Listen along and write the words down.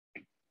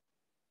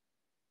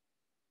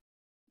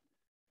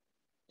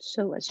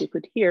So as you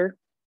could hear,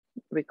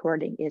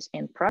 recording is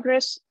in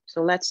progress.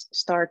 So let's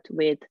start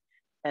with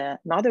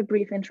another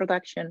brief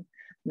introduction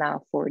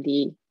now for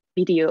the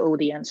video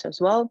audience as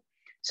well.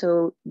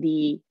 So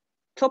the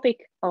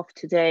topic of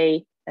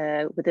today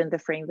within the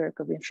framework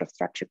of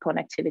infrastructure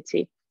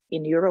connectivity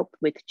in Europe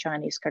with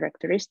Chinese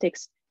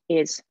characteristics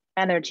is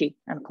energy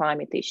and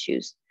climate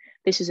issues.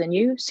 This is a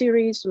new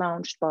series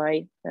launched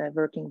by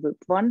Working Group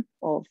 1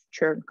 of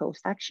CHERN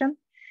Coast Action.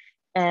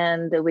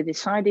 And we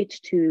decided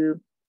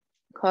to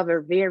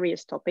cover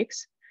various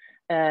topics.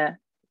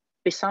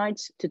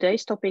 Besides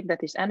today's topic,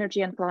 that is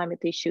energy and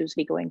climate issues,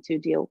 we're going to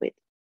deal with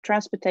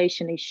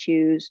transportation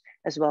issues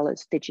as well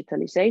as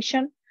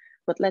digitalization.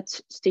 But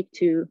let's stick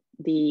to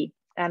the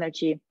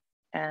energy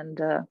and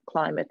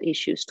climate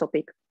issues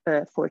topic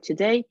for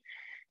today.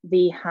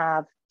 We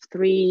have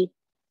three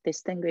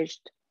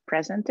distinguished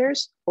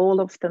presenters,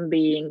 all of them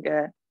being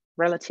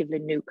relatively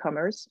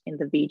newcomers in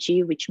the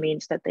VG, which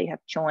means that they have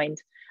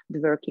joined the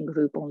working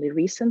group only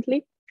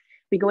recently.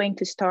 We're going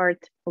to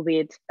start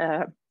with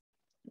a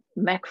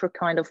macro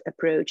kind of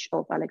approach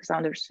of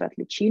Alexandr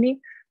Svetlicinii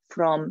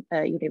from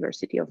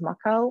University of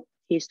Macau.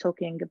 He's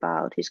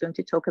going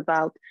to talk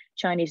about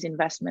Chinese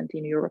investment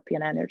in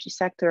European energy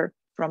sector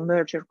from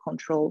merger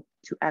control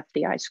to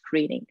FDI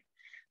screening.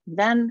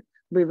 Then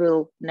we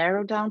will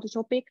narrow down the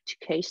topic to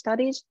case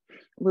studies.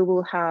 We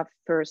will have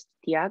first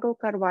Tiago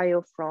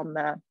Carvalho from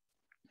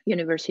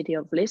University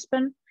of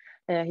Lisbon.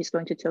 He's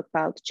going to talk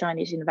about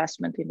Chinese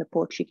investment in the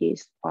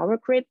Portuguese power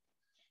grid.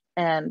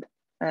 And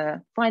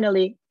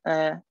finally,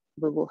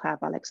 we will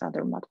have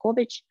Aleksandar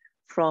Matković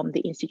from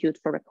the Institute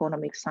for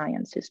Economic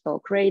Sciences,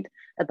 Belgrade,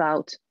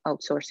 about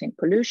outsourcing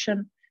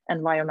pollution,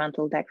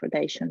 environmental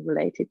degradation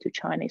related to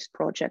Chinese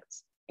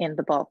projects in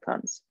the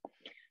Balkans.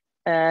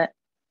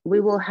 We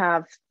will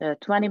have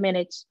 20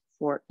 minutes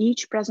for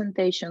each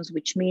presentations,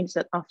 which means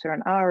that after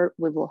an hour,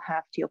 we will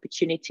have the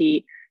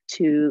opportunity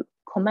to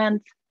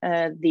comment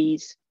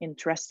these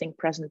interesting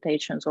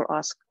presentations or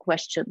ask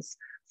questions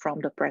from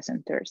the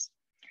presenters.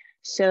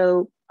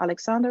 So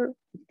Alexander,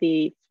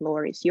 the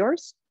floor is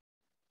yours.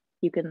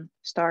 You can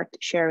start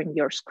sharing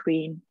your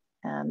screen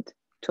and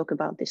talk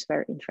about this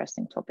very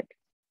interesting topic.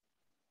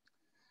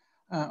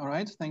 All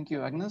right, thank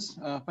you, Agnes.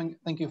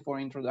 Thank you for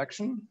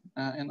introduction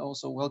and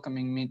also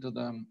welcoming me to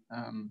the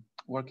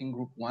Working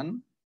Group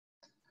 1.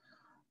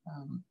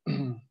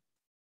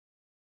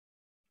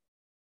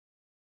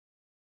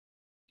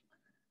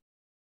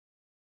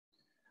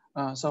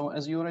 So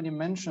as you already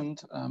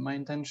mentioned, my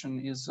intention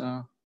is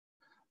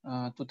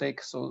to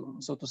take, so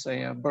to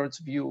say, a bird's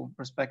view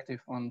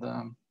perspective on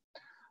the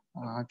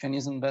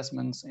Chinese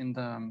investments in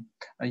the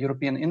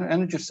European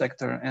energy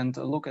sector and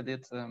look at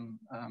it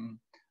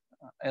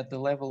at the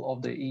level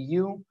of the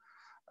EU,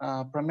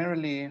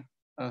 primarily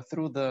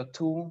through the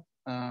two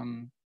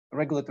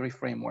regulatory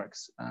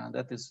frameworks,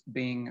 that is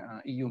being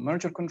EU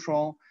merger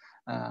control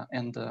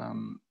and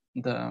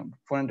the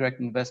foreign direct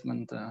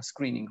investment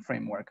screening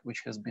framework,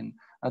 which has been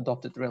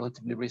adopted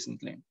relatively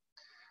recently.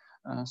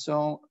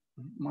 So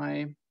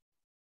my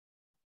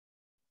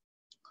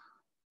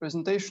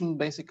presentation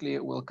basically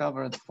will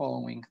cover the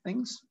following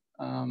things.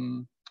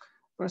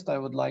 First, I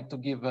would like to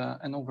give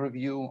an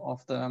overview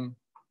of the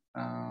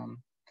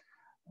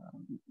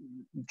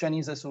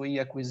Chinese SOE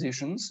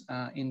acquisitions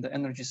in the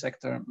energy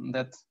sector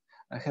that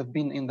have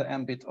been in the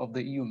ambit of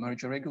the EU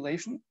merger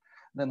regulation.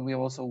 Then we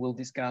also will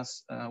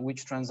discuss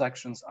which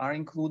transactions are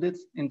included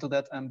into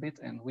that ambit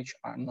and which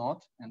are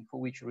not, and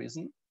for which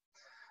reason.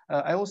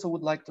 I also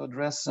would like to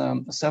address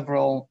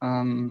several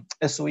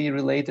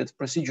SOE-related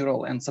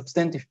procedural and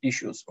substantive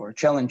issues or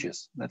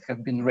challenges that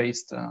have been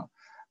raised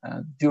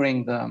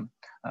during the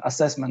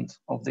assessment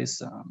of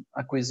these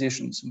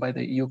acquisitions by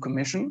the EU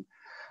Commission.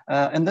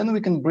 And then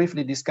we can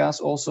briefly discuss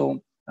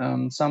also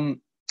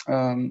some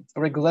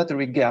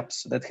regulatory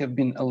gaps that have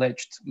been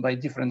alleged by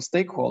different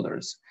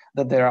stakeholders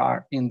that there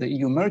are in the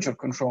EU merger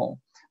control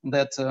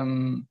that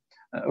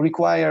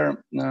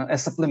require a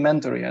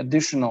supplementary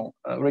additional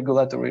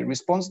regulatory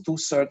response to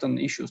certain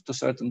issues, to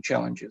certain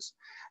challenges.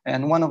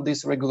 And one of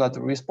these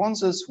regulatory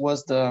responses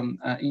was the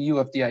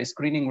EU FDI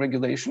screening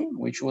regulation,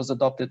 which was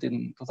adopted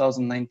in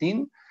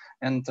 2019.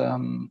 And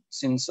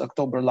since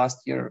October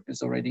last year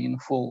is already in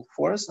full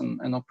force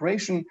and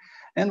operation.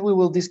 And we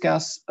will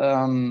discuss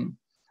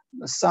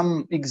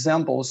some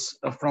examples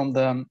from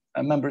the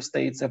member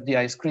states'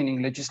 FDI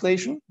screening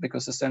legislation,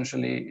 because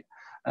essentially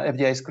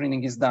FDI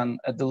screening is done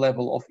at the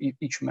level of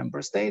each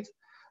member state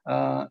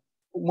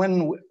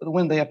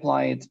when they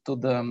apply it to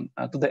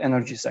the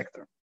energy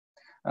sector.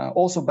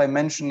 Also by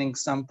mentioning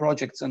some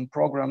projects and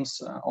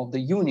programs of the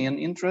union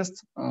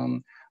interest,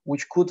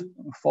 which could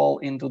fall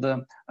into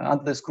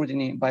under the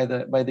scrutiny by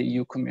the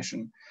EU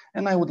Commission.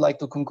 And I would like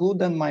to conclude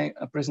then my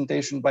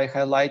presentation by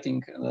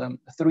highlighting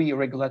three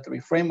regulatory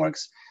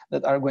frameworks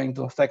that are going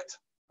to affect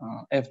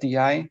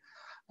FDI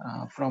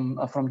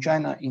from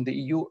China in the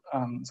EU,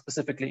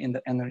 specifically in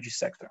the energy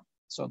sector.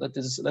 So that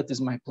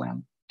is my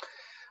plan.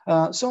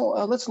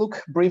 So let's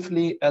look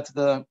briefly at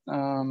the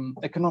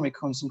economic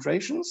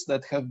concentrations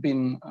that have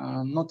been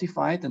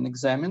notified and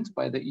examined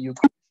by the EU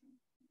Commission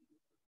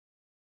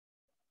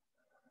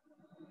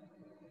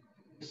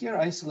here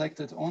I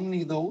selected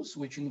only those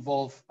which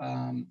involve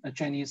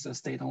Chinese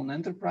state-owned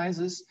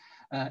enterprises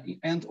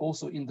and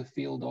also in the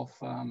field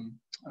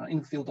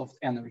of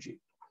energy.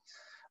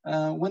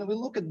 When we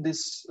look at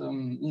this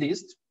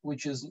list,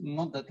 which is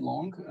not that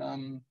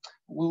long,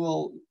 we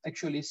will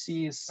actually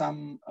see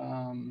some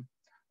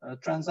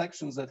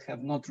transactions that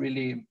have not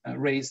really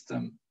raised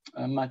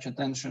much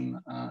attention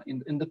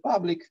in the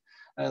public.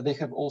 They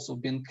have also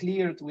been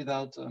cleared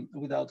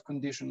without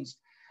conditions.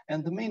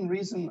 And the main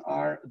reason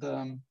are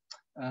the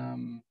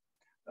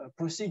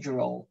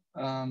procedural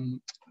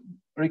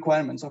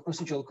requirements or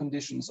procedural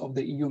conditions of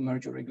the EU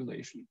merger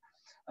regulation.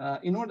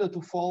 In order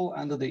to fall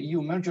under the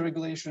EU merger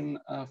regulation,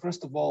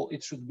 first of all,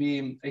 it should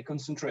be a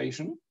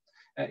concentration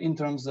in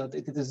terms that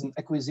it is an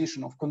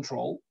acquisition of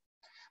control.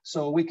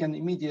 So we can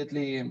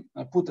immediately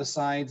put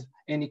aside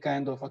any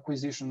kind of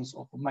acquisitions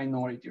of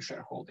minority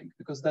shareholding,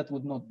 because that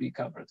would not be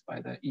covered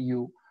by the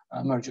EU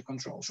merger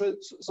control.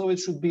 So it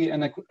should be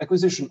an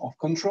acquisition of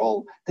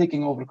control,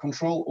 taking over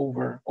control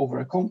over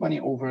a company,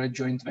 over a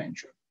joint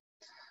venture.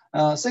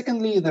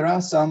 Secondly, there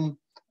are some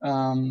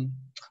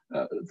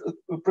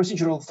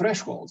procedural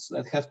thresholds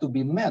that have to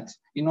be met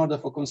in order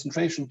for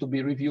concentration to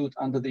be reviewed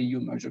under the EU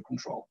merger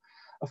control.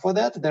 For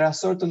that, there are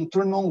certain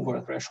turnover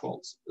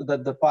thresholds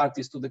that the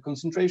parties to the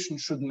concentration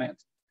should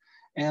meet.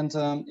 And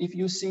if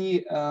you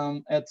see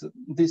at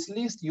this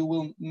list, you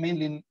will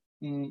mainly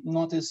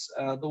notice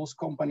those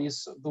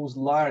companies, those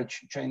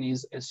large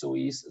Chinese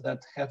SOEs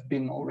that have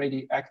been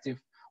already active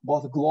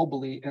both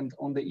globally and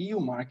on the EU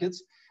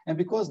markets. And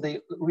because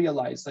they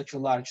realize such a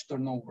large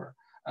turnover,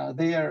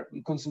 their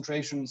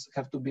concentrations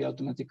have to be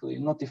automatically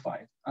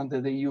notified under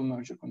the EU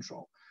merger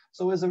control.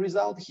 So as a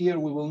result here,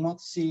 we will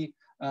not see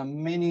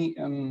many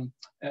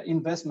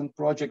investment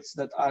projects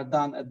that are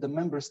done at the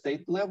member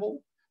state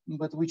level,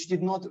 but which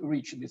did not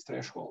reach these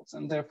thresholds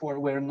and therefore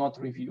were not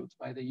reviewed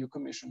by the EU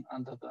Commission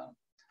under the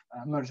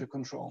merger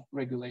control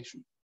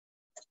regulation.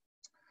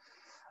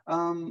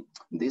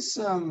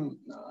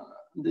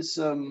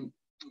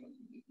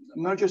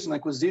 Mergers and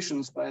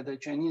acquisitions by the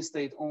Chinese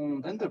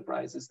state-owned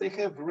enterprises, they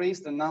have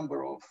raised a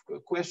number of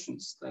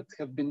questions that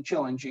have been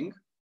challenging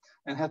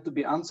and have to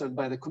be answered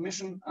by the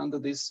Commission under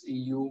this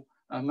EU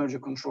merger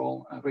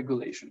control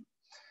regulation.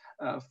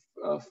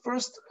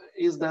 First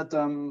is that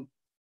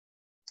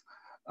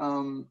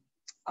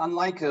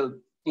unlike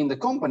in the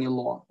company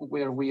law,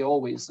 where we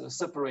always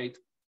separate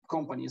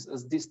companies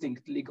as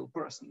distinct legal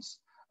persons,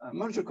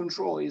 merger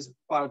control is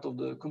part of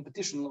the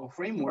competition law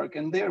framework,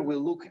 and there we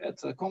look at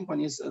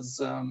companies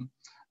as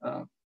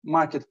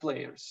market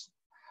players.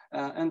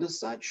 And as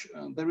such,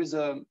 there is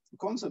a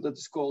concept that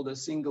is called a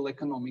single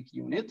economic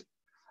unit.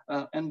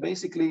 And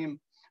basically,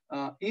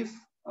 if,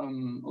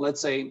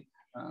 let's say,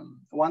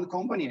 one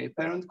company, a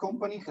parent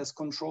company, has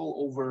control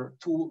over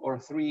 2 or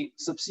 3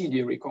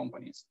 subsidiary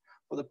companies,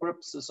 for the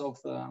purposes of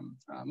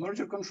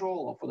merger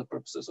control or for the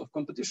purposes of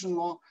competition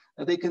law,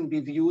 they can be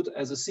viewed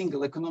as a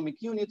single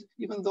economic unit,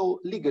 even though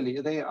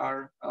legally they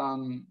are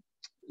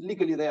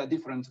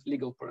different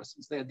legal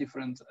persons. They are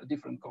different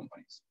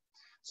companies.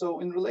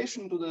 So in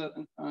relation to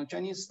the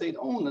Chinese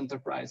state-owned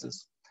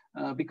enterprises,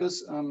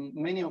 because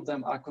many of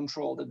them are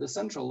controlled at the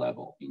central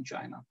level in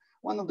China,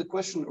 one of the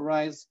questions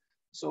arises,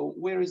 so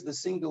where is the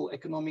single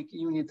economic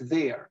unit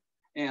there?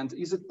 And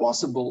is it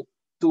possible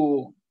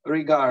to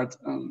regard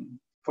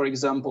for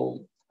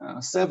example,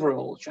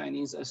 several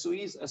Chinese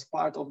SOEs as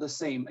part of the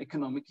same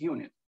economic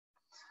unit?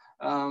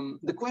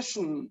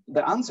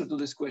 The answer to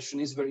this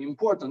question is very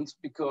important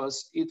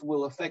because it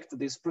will affect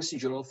these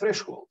procedural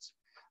thresholds.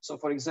 So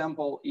for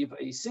example, if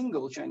a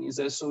single Chinese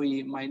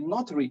SOE might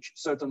not reach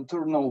certain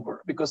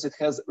turnover because it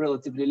has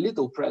relatively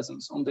little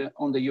presence on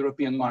the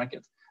European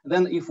market,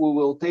 then if we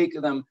will take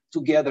them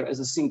together as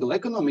a single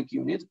economic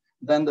unit,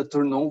 then the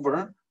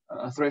turnover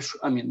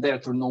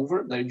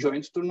their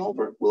joint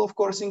turnover will of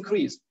course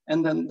increase,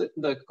 and then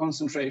the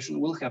concentration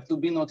will have to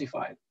be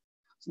notified.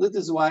 So that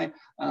is why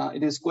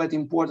it is quite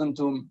important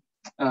to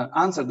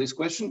answer this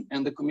question,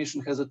 and the Commission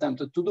has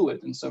attempted to do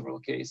it in several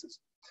cases.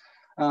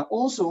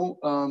 Also,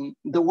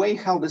 the way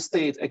how the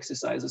state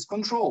exercises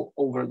control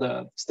over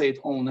the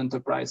state-owned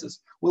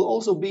enterprises will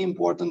also be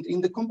important in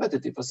the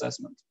competitive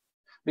assessment.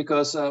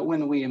 Because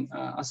when we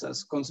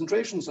assess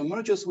concentrations or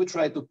mergers, we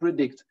try to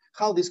predict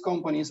how these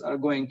companies are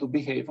going to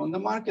behave on the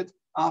market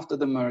after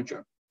the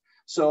merger.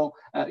 So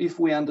if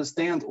we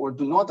understand or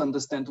do not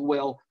understand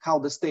well how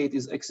the state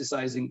is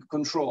exercising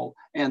control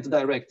and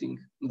directing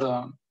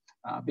the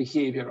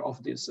behavior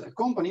of these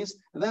companies,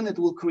 then it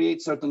will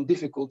create certain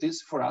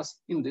difficulties for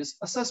us in this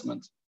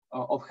assessment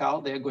of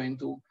how they are going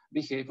to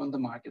behave on the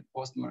market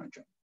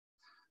post-merger.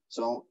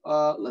 So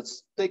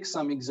let's take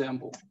some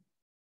example.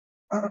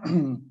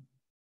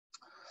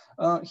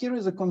 Here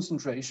is a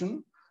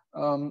concentration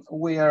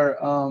where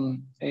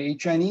a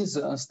Chinese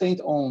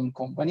state-owned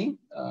company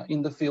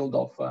in the field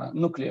of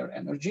nuclear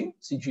energy,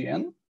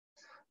 CGN,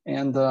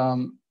 and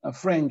a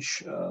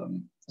French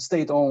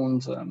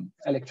state-owned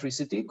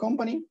electricity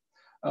company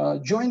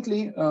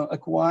jointly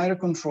acquire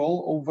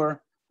control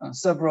over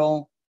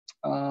several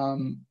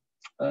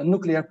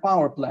nuclear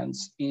power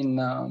plants in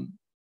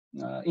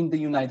the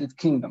United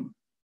Kingdom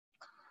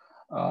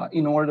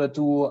in order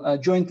to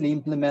jointly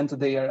implement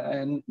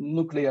their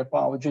nuclear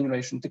power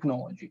generation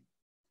technology.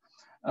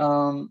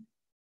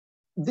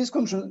 This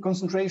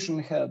concentration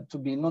had to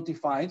be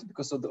notified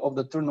because of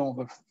the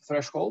turnover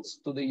thresholds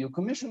to the EU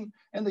Commission,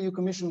 and the EU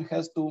Commission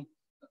has to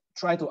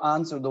try to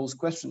answer those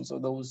questions or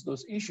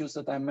those issues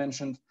that I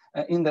mentioned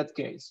in that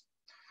case.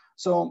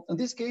 So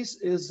this case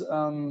is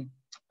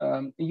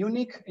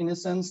unique in a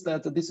sense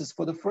that this is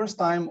for the first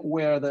time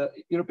where the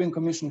European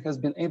Commission has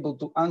been able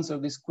to answer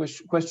this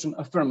question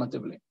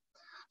affirmatively.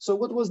 So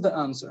what was the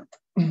answer?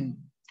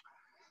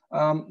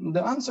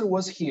 The answer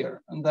was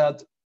here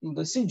that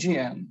the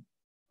CGN,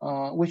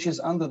 which is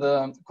under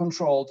the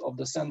control of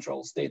the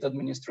central state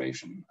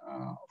administration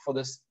for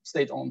the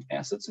state-owned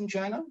assets in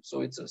China,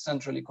 so it's a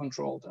centrally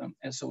controlled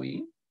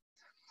SOE,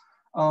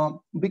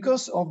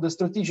 because of the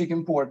strategic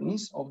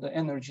importance of the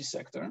energy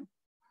sector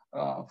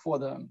for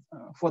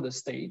the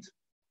state,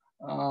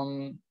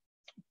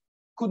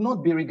 could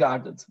not be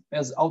regarded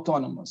as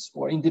autonomous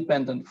or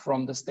independent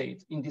from the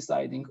state in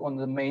deciding on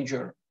the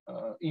major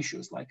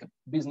issues like a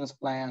business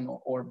plan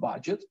or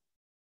budget.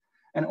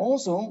 And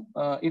also,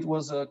 it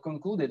was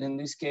concluded in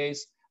this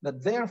case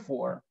that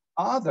therefore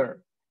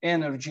other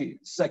energy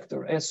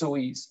sector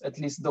SOEs, at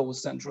least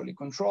those centrally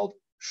controlled,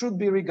 should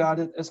be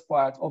regarded as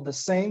part of the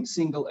same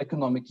single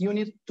economic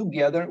unit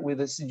together with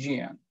the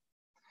CGN.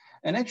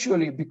 And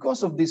actually,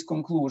 because of this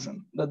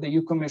conclusion that the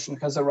EU Commission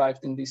has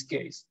arrived in this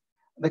case,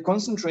 the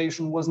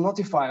concentration was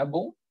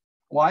notifiable.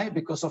 Why?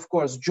 Because of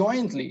course,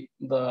 jointly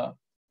the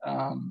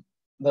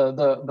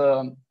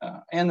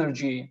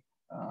energy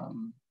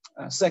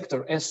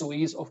sector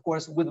SOEs, of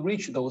course, would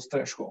reach those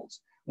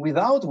thresholds,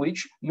 without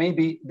which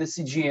maybe the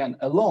CGN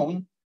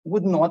alone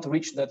would not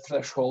reach that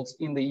thresholds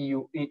in the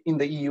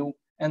EU,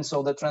 and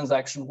so the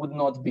transaction would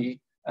not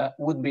be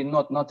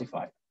not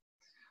notified.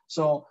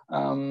 So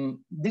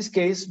this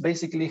case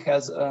basically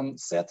has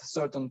set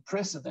certain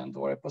precedent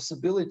or a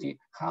possibility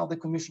how the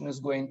Commission is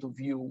going to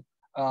view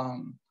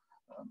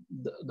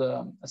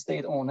the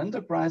state-owned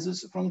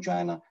enterprises from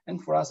China.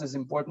 And for us is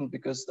important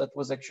because that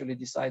was actually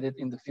decided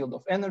in the field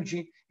of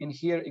energy. And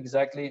here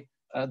exactly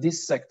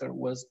this sector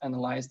was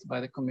analyzed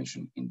by the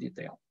Commission in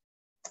detail.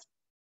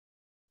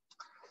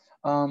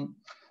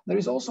 There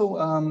is also,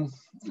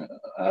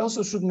 I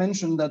also should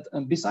mention that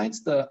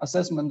besides the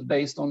assessment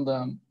based on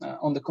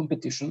the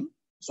competition,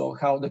 so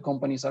how the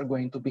companies are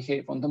going to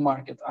behave on the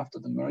market after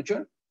the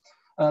merger,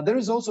 there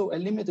is also a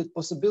limited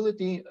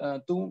possibility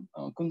to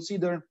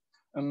consider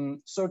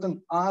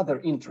certain other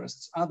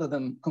interests other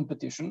than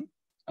competition.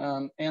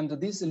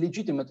 And these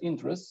legitimate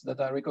interests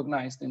that are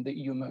recognized in the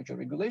EU merger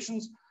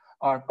regulations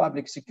are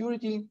public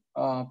security,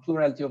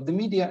 plurality of the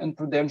media, and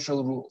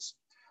prudential rules.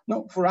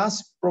 Now, for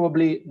us,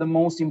 probably the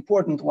most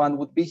important one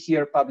would be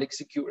here public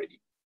security.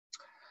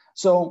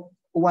 So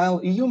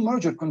while EU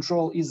merger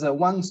control is a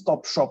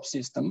one-stop shop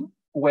system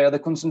where the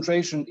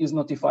concentration is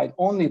notified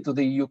only to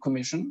the EU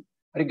Commission,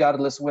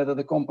 regardless whether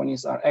the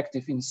companies are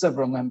active in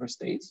several member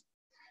states,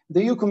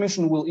 the EU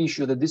Commission will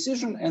issue the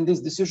decision, and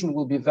this decision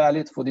will be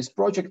valid for this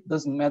project.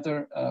 Doesn't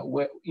matter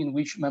in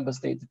which member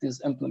state it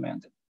is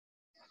implemented.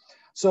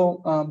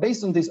 So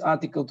based on this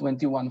Article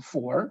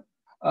 21.4,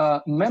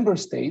 member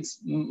states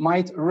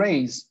might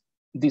raise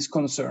this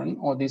concern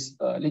or these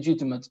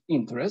legitimate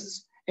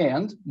interests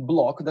and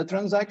block the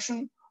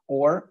transaction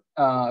or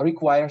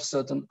require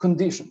certain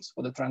conditions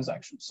for the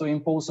transaction. So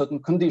impose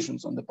certain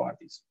conditions on the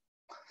parties.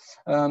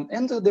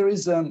 And there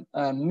is a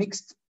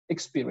mixed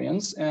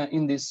experience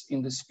in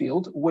this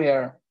field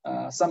where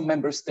some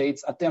member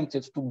states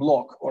attempted to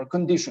block or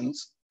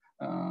conditions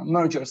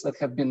mergers that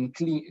have been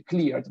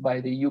cleared by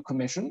the EU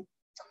Commission.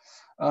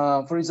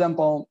 For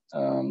example,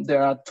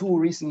 there are two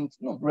recent,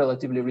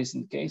 relatively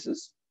recent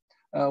cases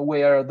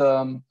where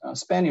the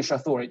Spanish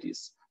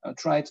authorities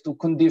tried to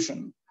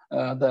condition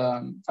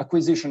the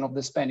acquisition of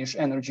the Spanish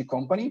energy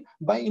company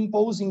by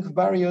imposing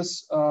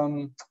various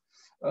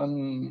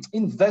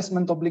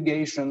investment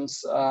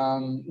obligations,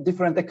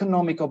 different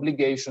economic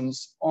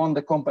obligations on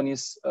the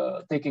companies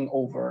taking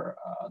over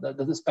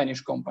the Spanish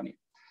company.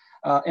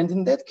 And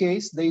in that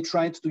case, they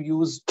tried to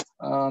use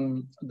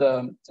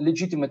the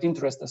legitimate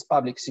interest as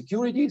public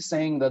security,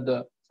 saying that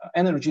the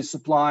energy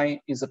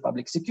supply is a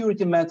public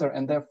security matter,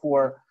 and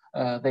therefore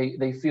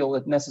they feel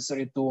it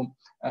necessary to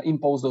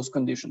impose those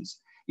conditions.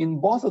 In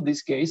both of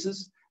these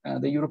cases,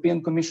 the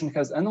European Commission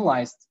has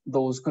analyzed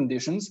those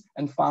conditions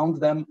and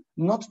found them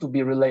not to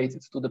be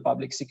related to the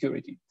public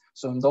security.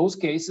 So in those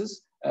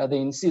cases, they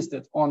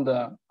insisted on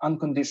the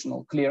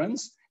unconditional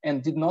clearance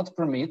and did not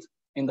permit,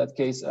 in that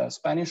case,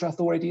 Spanish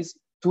authorities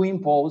to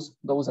impose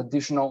those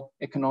additional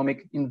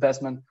economic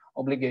investment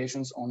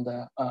obligations on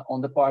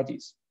the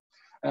parties.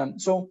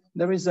 So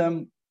there is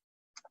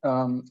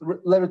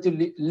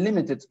relatively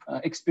limited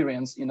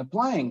experience in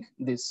applying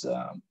this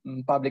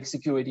public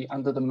security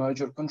under the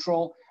merger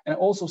control, and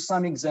also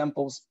some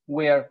examples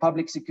where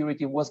public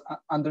security was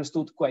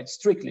understood quite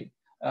strictly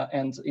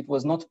and it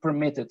was not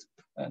permitted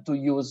to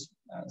use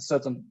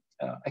certain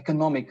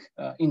economic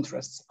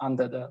interests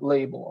under the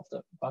label of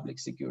the public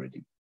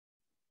security.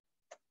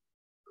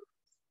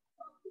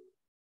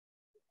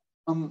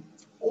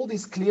 All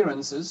these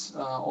clearances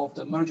of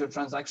the merger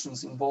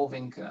transactions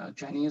involving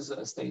Chinese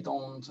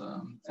state-owned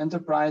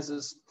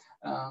enterprises,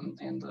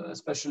 and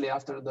especially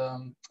after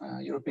the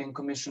European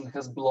Commission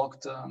has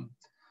blocked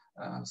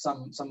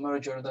some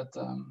merger that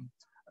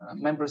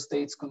member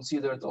states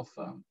considered of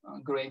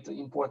great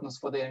importance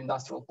for their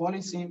industrial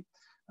policy.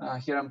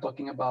 Here I'm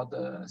talking about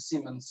the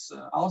Siemens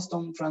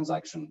Alstom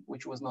transaction,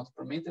 which was not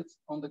permitted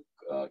on the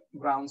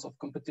grounds of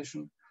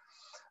competition.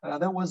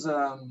 There was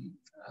a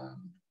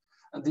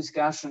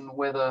discussion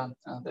whether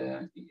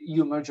the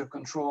EU merger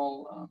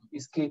control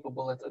is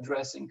capable at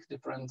addressing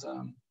different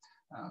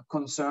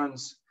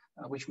concerns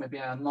which maybe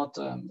are not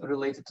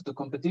related to the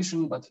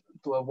competition, but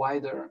to a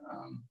wider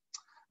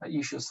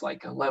issues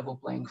like a level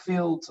playing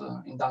field,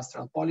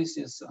 industrial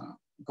policies,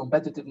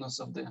 competitiveness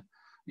of the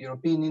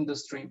European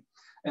industry.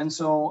 And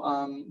so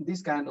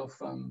these kind of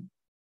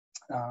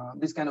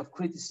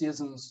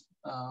criticisms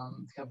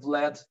have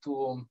led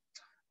to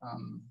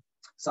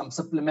some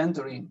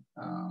supplementary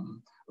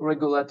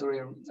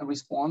regulatory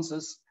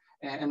responses.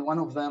 And one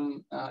of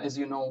them, as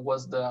you know,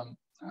 was the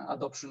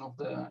adoption of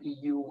the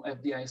EU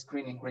FDI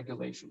screening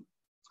regulation.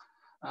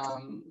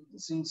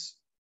 Since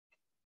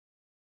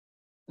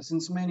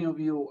many of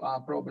you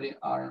probably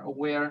are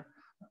aware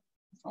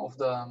of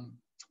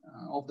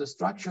the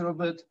structure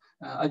of it,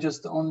 I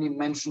just only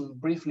mention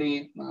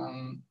briefly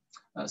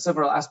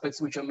several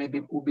aspects which are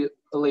maybe will be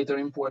later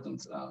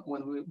important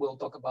when we will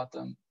talk about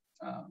the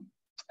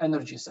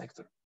energy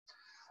sector.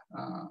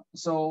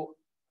 So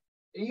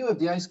EU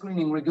FDI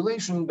screening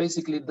regulation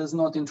basically does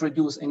not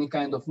introduce any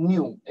kind of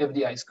new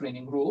FDI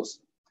screening rules.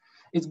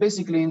 It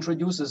basically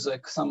introduces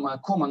some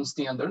common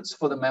standards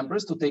for the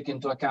members to take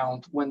into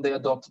account when they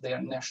adopt their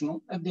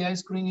national FDI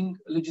screening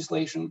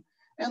legislation,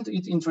 and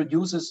it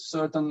introduces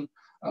certain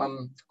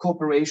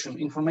cooperation,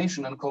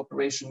 information and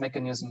cooperation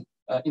mechanism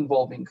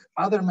involving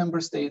other member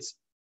states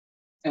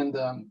and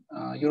the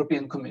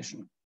European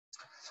Commission.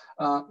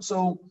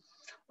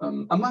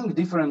 Among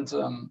different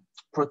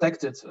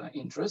protected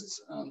interests,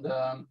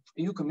 the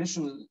EU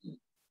Commission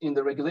in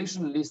the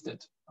regulation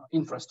listed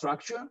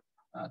infrastructure,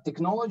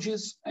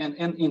 technologies, and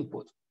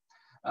input.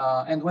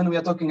 And when we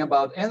are talking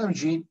about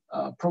energy,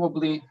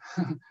 probably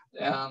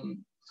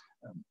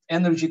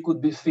energy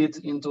could be fit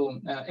into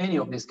any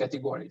of these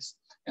categories.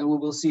 And we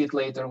will see it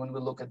later when we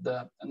look at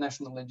the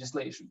national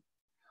legislation.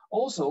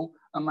 Also,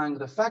 among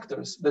the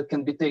factors that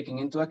can be taken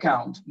into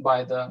account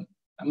by the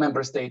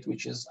member state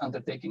which is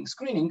undertaking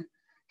screening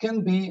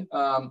can be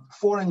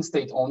foreign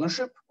state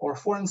ownership or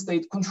foreign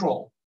state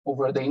control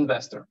over the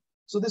investor.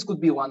 So this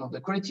could be one of the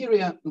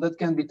criteria that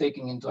can be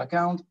taken into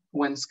account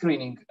when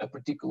screening a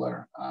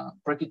particular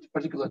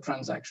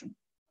transaction.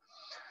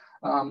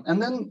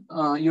 And then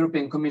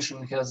European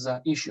Commission has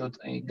issued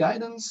a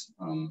guidance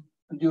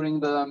during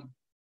the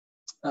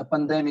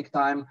pandemic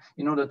time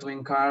in order to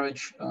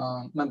encourage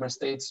member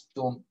states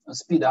to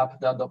speed up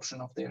the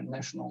adoption of their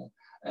national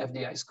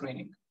FDI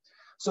screening.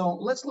 So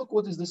let's look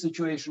what is the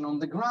situation on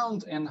the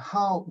ground and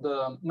how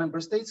the member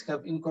states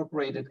have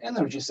incorporated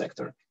energy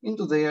sector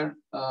into their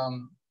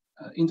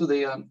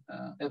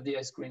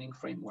FDI screening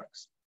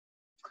frameworks.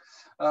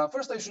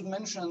 First, I should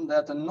mention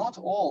that not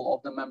all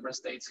of the member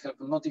states have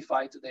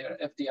notified their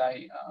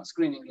FDI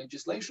screening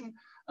legislation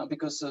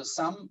because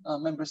some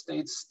member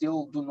states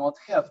still do not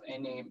have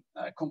any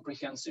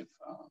comprehensive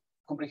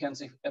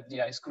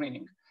FDI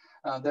screening.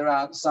 There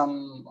are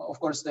some, of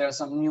course, there are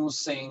some news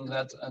saying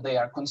that they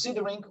are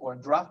considering or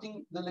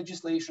drafting the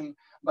legislation,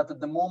 but at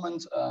the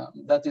moment,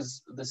 that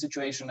is the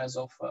situation as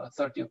of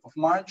 30th of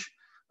March,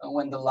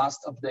 when the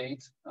last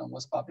update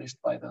was published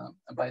by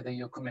the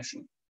EU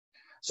Commission.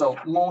 So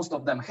most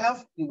of them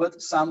have, but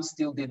some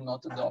still did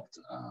not adopt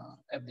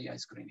FDI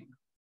screening.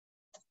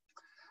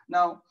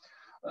 Now,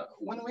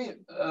 when we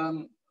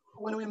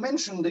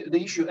mention the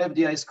issue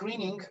FDI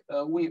screening,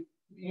 we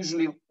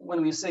usually,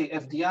 when we say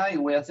FDI,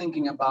 we are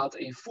thinking about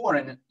a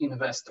foreign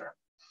investor.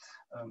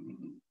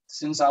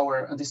 Since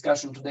our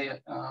discussion today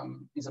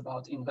is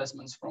about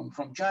investments from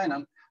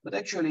China, but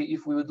actually,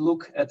 if we would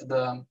look at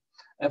the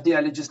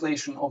FDI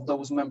legislation of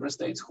those member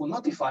states who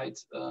notified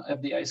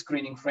FDI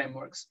screening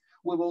frameworks,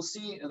 we will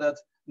see that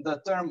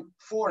the term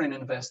foreign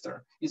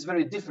investor is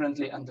very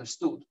differently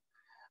understood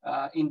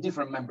in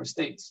different member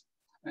states.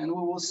 And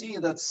we will see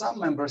that some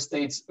member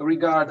states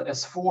regard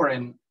as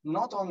foreign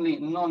not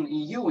only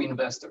non-EU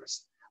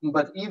investors,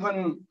 but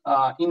even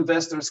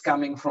investors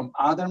coming from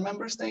other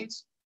member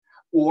states,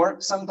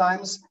 or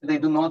sometimes they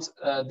do not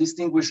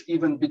distinguish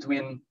even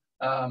between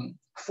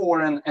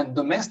foreign and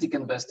domestic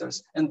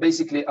investors, and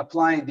basically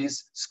apply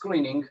this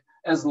screening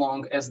as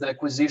long as the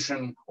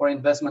acquisition or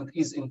investment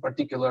is in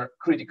particular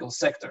critical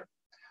sector.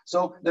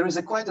 So there is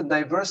quite a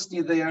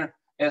diversity there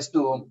as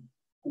to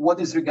what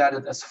is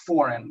regarded as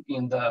foreign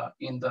in the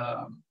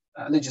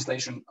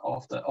legislation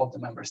of the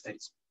member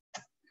states.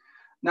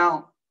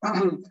 Now,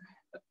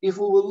 if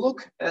we will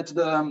look at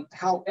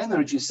how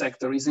energy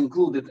sector is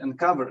included and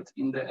covered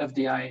in the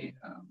FDI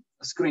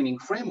screening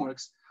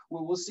frameworks,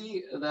 we will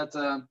see that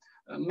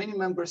many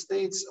member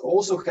states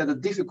also had a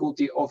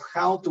difficulty of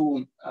how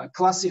to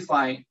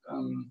classify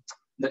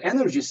the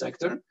energy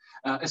sector,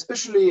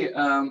 especially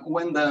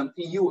when the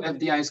EU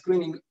FDI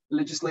screening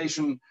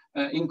legislation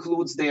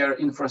includes their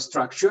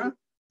infrastructure,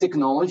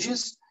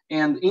 technologies,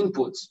 and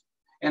inputs.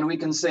 And we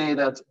can say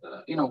that,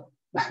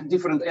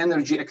 different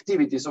energy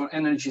activities or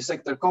energy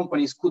sector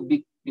companies could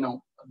be,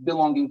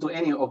 belonging to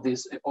any of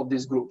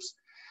these groups.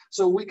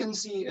 So we can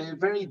see a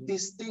very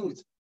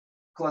distinct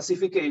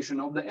classification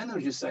of the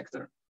energy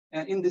sector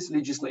in this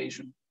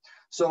legislation.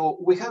 So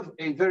we have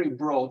a very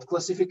broad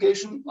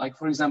classification, like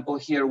for example,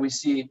 here we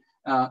see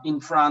in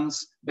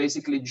France,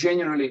 basically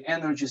generally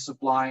energy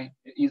supply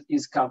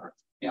is covered.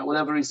 Yeah,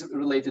 whatever is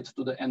related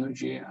to the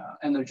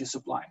energy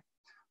supply.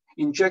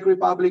 In Czech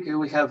Republic,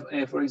 we have,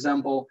 for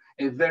example,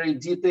 a very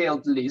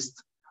detailed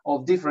list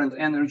of different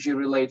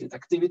energy-related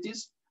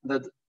activities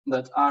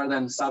that are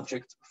then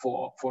subject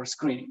for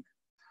screening.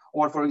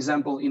 Or for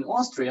example, in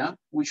Austria,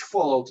 which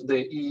followed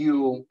the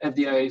EU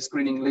FDI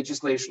screening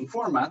legislation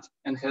format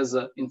and has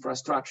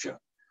infrastructure,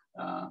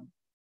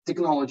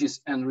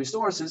 technologies and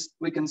resources,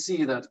 we can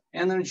see that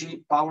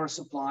energy, power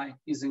supply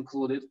is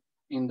included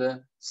in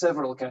the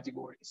several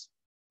categories.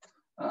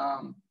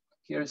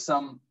 Here are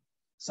some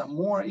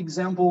more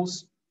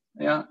examples.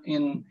 Yeah,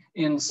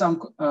 in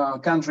some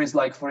countries,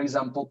 like for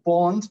example,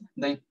 Poland,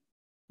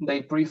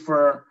 they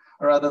prefer,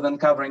 rather than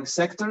covering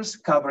sectors,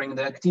 covering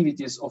the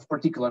activities of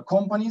particular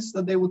companies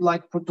that they would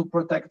like to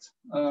protect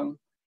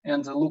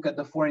and look at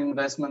the foreign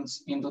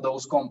investments into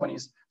those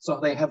companies. So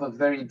they have a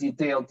very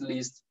detailed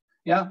list.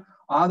 Yeah,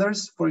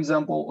 others, for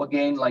example,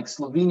 again, like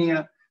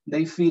Slovenia,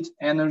 they fit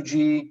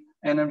energy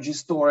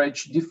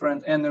storage,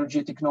 different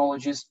energy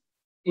technologies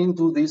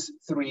into these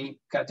three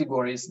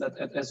categories that,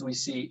 as we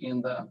see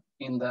in the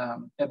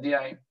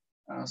FDI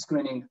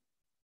screening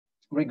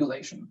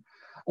regulation.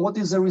 What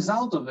is the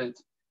result of it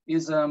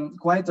is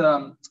quite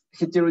a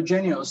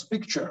heterogeneous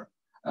picture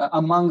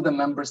among the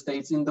member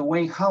states in the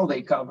way how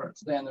they covered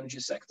the energy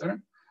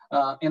sector.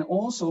 And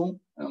also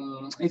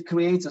it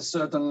creates a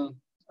certain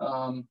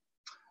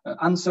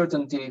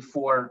uncertainty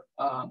for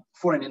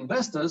foreign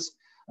investors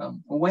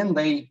when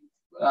they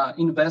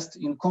invest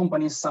in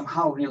companies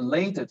somehow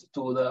related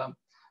to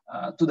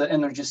the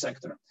energy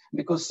sector.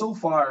 Because so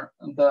far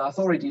the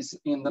authorities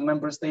in the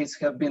member states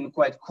have been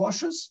quite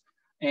cautious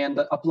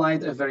and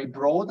applied a very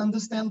broad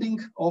understanding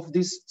of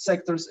these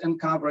sectors and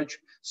coverage.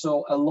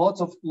 So lots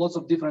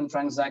of different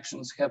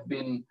transactions have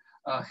been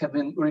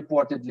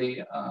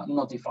reportedly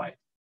notified.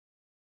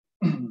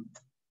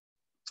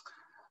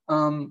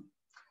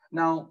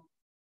 Now,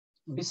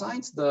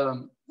 besides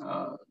the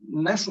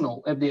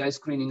national FDI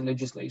screening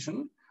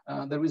legislation,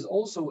 there is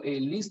also a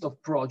list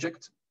of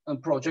projects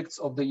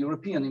of the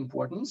European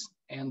importance.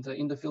 And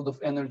in the field of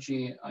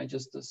energy, I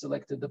just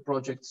selected the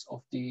projects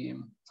of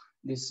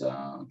these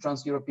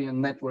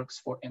trans-European networks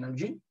for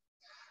energy.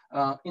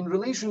 In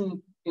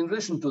relation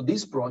to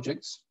these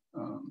projects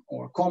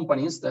or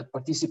companies that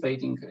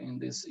participating in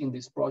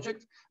this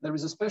project, there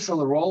is a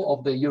special role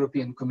of the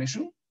European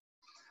Commission,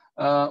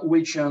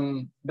 which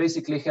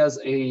basically has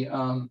a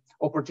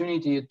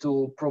opportunity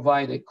to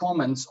provide a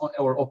comments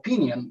or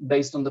opinion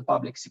based on the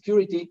public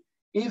security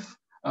if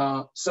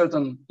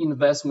certain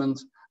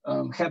investment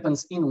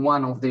happens in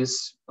one of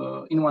these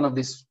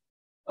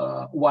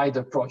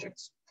wider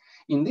projects.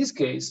 In this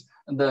case,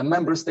 the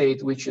member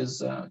state which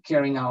is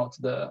carrying out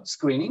the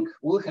screening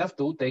will have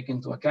to take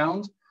into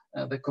account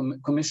the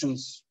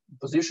Commission's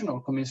position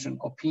or Commission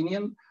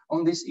opinion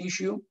on this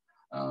issue.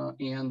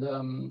 And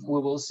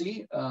we will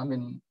see,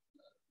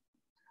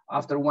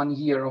 after 1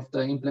 year of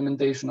the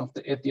implementation of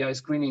the FDI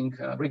screening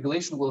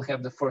regulation, we'll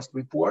have the first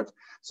report.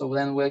 So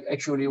then we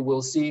actually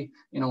will see,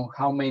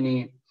 how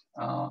many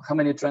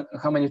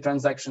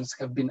transactions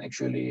have been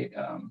actually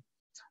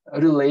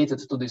related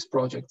to these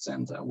projects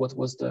and what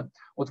was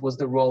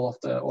the role of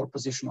or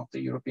position of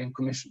the European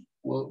Commission.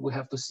 We'll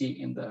have to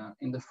see in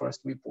the first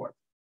report.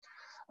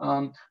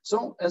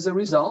 So as a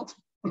result,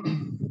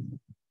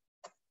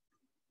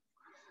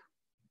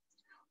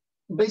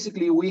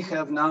 basically we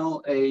have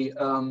now a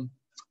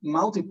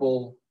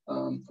multiple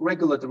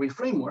regulatory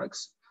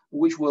frameworks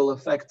which will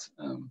affect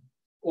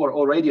or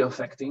already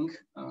affecting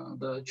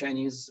the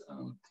Chinese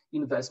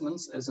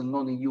investments as a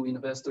non-EU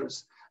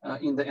investors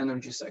in the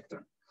energy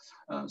sector.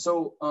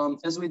 So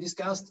as we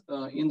discussed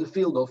in the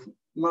field of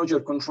merger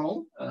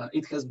control,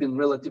 it has been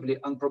relatively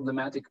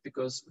unproblematic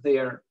because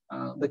the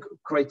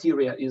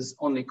criteria is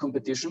only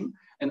competition,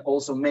 and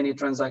also many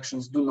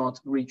transactions do not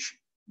reach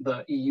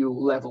the EU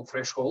level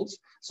thresholds.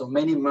 So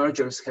many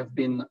mergers have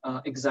been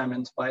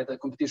examined by the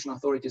competition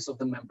authorities of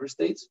the member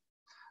states.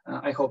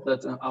 I hope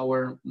that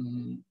our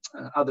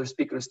other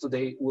speakers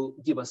today will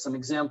give us some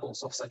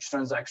examples of such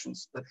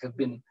transactions that have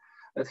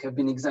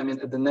been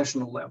examined at the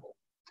national level.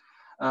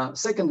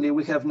 Secondly,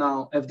 we have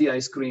now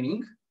FDI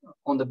screening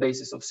on the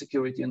basis of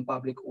security and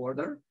public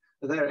order.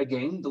 There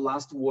again, the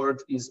last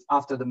word is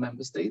after the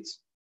member states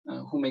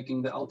who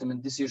making the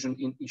ultimate decision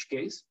in each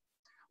case.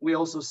 We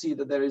also see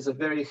that there is a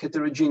very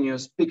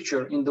heterogeneous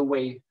picture in the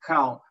way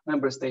how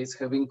member states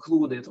have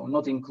included or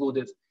not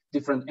included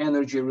different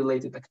energy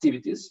related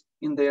activities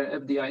in their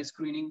FDI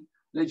screening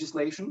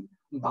legislation.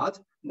 but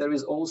there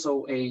is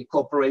also a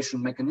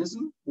cooperation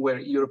mechanism where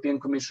European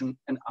Commission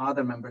and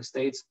other member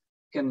states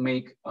can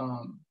make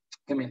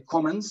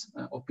comments,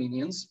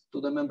 opinions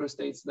to the member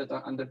states that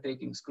are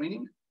undertaking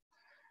screening.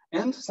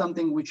 And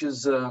something which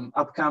is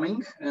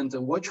upcoming and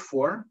watch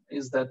for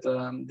is that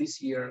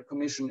this year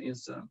Commission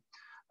is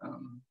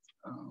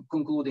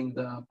concluding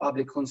the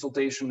public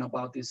consultation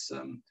about this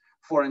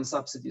foreign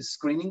subsidies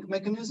screening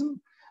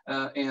mechanism.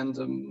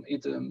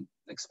 It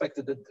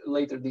expected that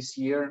later this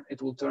year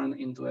it will turn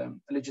into a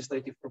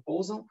legislative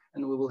proposal,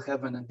 and we will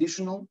have an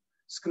additional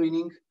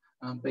screening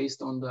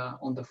based on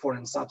the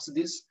foreign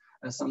subsidies,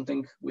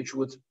 something which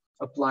would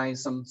apply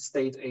some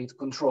state aid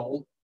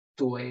control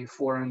to a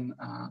foreign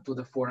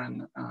the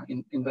foreign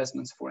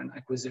investments, foreign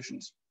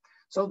acquisitions.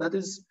 So that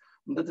is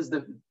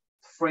the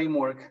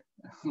framework,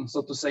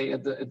 so to say,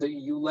 at the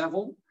EU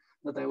level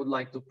that I would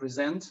like to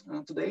present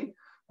today.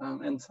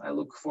 And I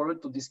look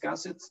forward to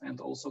discuss it and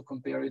also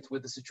compare it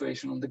with the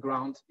situation on the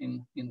ground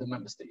in the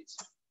member states.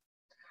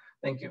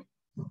 Thank you.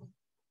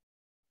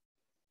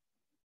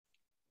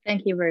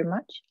 Thank you very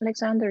much,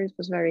 Alexander. It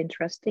was very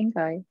interesting.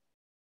 I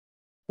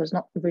was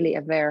not really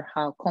aware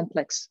how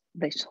complex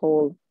this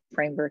whole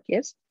framework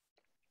is.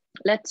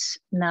 Let's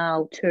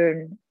now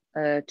turn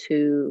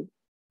to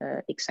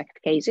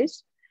exact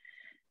cases.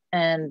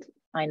 And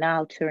I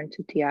now turn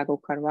to Tiago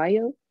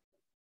Carvalho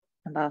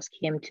and ask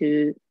him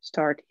to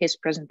start his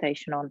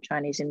presentation on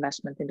Chinese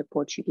investment in the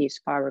Portuguese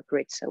power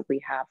grid. So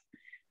we have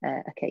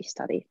a case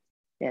study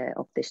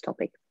of this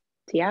topic.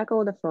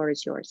 Tiago, the floor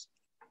is yours.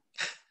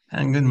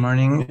 And good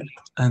morning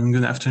and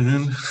good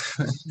afternoon,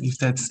 if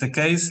that's the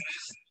case,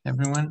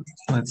 everyone.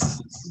 Let's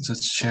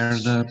just share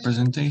the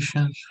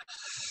presentation.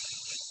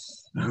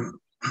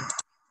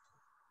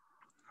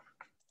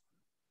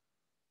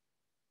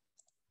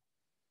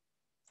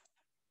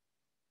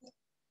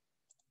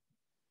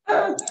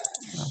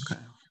 Okay.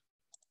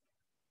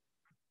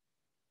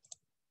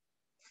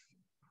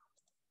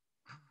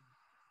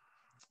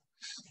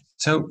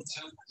 So,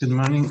 good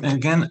morning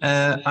again.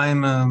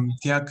 I'm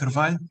Tiago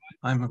Carvalho.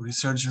 I'm a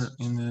researcher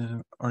in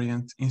the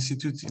Orient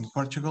Institute in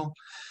Portugal.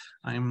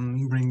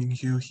 I'm bringing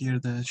you here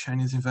the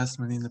Chinese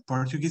investment in the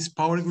Portuguese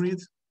power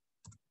grid.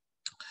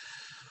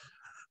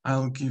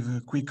 I'll give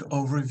a quick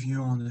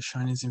overview on the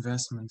Chinese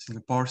investment in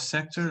the power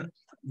sector.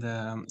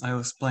 I'll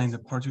explain the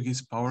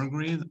Portuguese power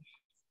grid.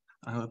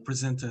 I will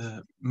present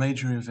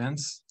major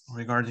events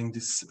regarding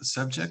this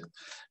subject,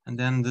 and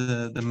then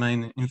the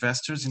main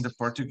investors in the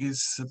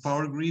Portuguese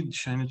power grid,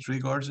 China Tree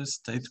Gorges,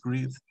 State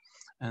Grid,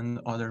 and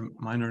other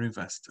minor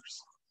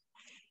investors.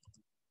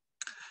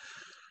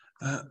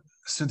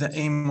 So the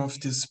aim of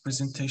this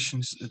presentation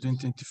is to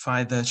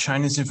identify the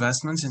Chinese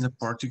investments in the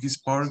Portuguese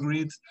power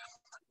grid.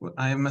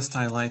 I must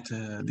highlight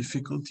the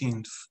difficulty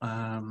in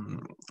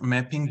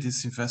mapping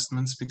these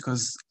investments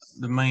because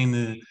the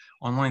main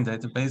online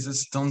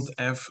databases don't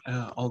have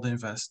all the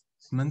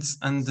investments,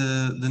 and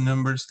the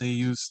numbers they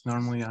use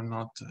normally are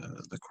not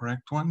the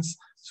correct ones.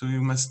 So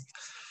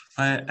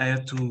I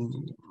had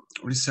to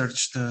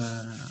research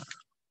the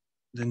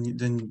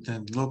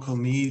local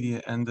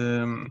media and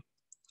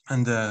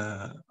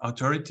the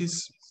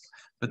authorities,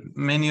 but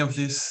many of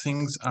these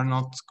things are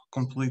not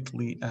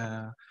completely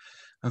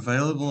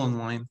available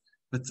online.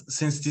 But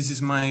since this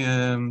is my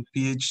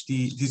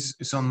PhD, this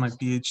is on my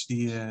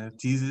PhD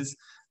thesis,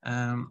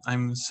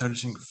 I'm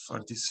searching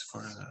for this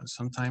for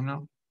some time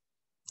now.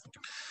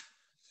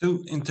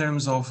 So in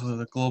terms of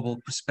the global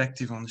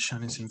perspective on the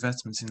Chinese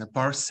investments in the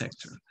power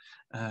sector,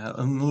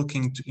 I'm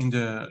looking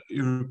into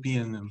Europe.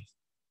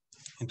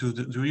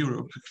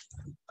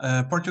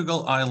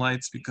 Portugal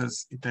highlights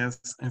because it has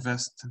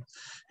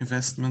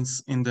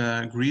investments in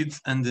the grid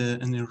and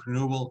the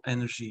renewable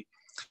energy.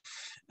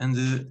 And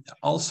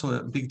also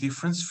a big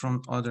difference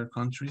from other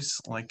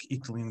countries like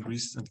Italy and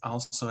Greece that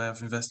also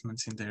have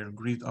investments in their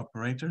grid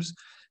operators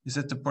is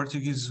that the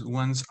Portuguese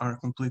ones are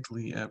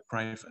completely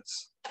private,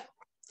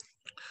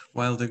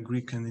 while the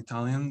Greek and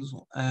Italians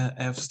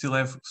still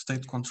have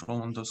state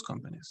control on those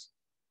companies.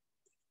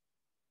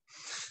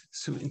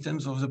 So in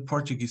terms of the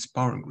Portuguese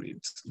power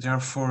grid, there are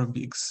four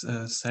big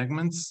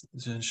segments: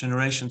 the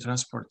generation,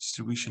 transport,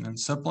 distribution, and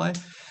supply.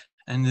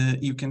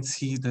 And you can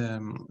see there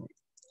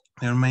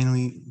are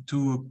mainly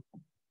two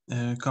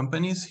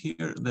companies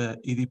here, the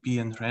EDP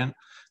and REN.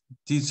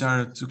 These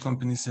are two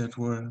companies that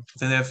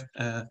have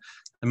a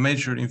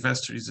major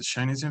investor is a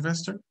Chinese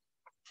investor.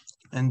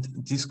 And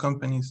these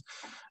companies,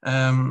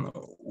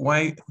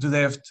 why do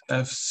they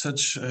have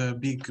such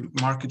big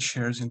market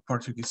shares in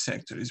Portuguese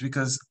sector? Is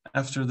because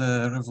after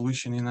the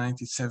revolution in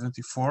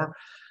 1974,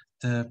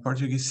 the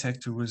Portuguese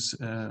sector was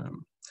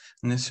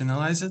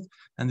nationalized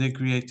and they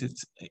created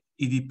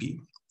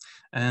EDP.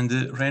 And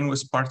REN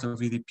was part of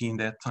EDP in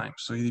that time.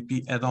 So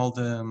EDP had all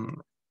the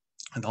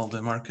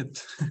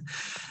market.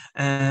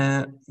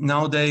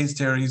 Nowadays,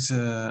 there is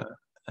a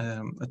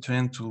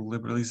trend to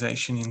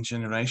liberalization in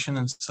generation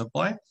and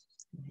supply.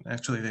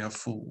 Actually, they are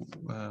full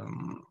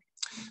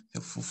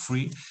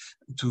free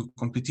to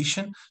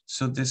competition.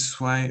 So that's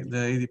why the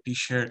EDP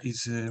share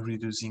is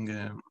reducing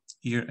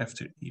year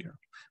after year.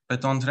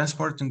 But on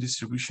transport and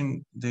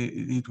distribution,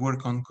 it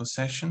work on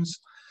concessions.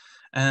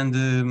 And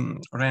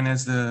REN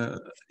is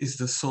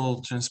the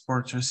sole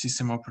transporter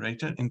system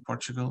operator in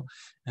Portugal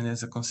and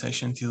has a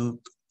concession till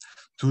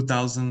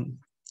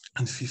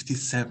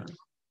 2057.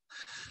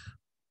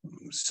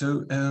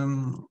 So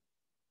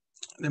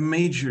the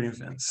major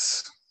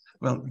events,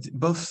 well,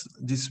 both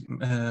these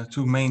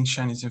two main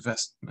Chinese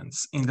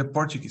investments in the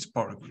Portuguese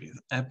power grid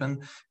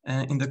happened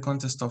in the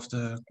context of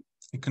the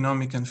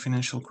economic and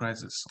financial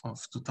crisis of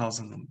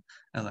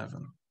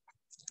 2011.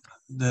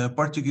 The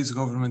Portuguese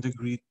government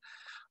agreed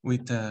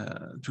with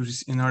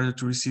in order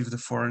to receive the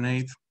foreign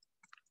aid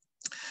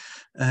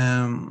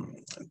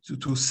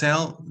to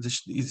sell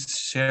its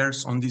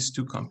shares on these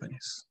two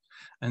companies,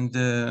 and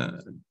the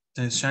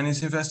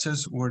Chinese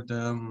investors were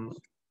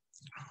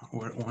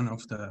one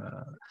of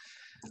the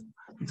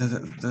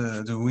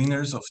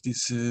winners of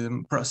this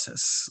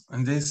process.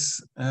 And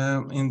this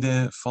in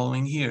the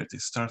following year they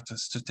start a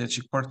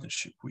strategic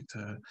partnership with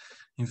an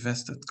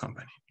invested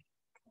company.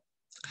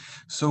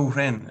 So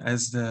REN,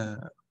 as the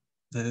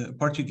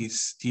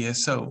Portuguese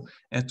TSO,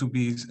 had to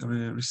be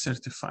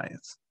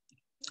recertified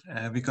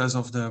because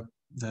of the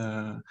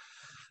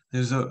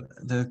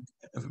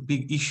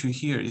big issue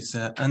here is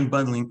the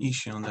unbundling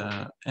issue on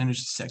the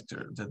energy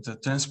sector, that the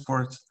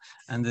transport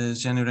and the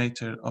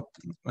generator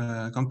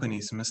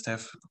companies must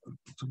have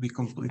to be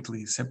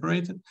completely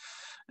separated.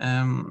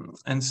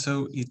 And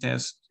so it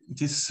has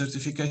this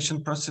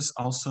certification process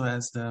also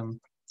has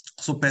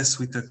also passed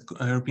with the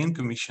European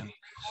Commission.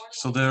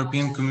 So the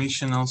European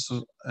Commission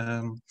also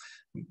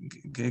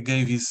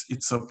gave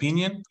its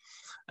opinion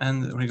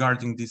and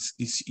regarding this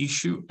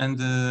issue, and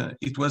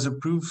it was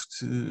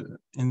approved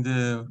in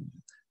the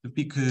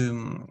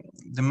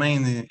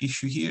main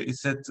issue here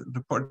is that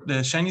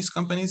the Chinese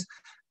companies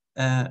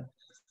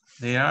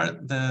they are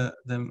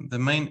the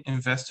main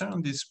investor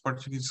on these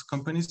Portuguese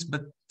companies,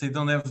 but they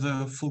don't have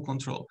the full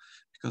control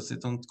because they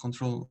don't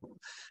control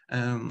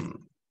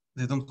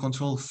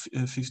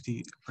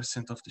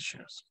 50% of the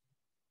shares.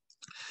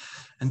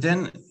 And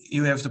then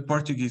you have the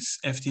Portuguese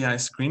FDI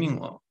screening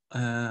law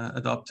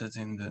adopted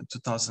in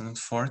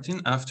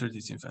 2014 after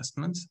these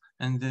investments,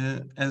 and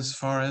as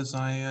far as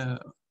I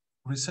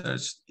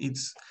researched,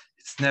 it's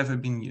never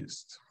been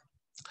used.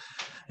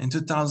 In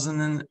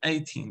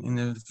 2018, in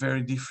a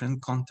very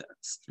different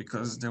context,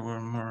 because there were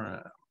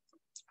more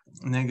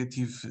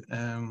negative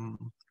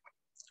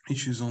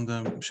issues on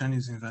the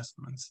Chinese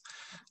investments,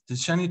 the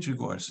Chinese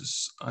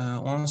resources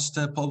launched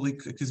a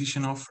public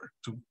acquisition offer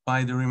to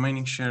buy the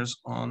remaining shares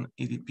on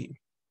EDP.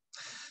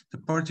 The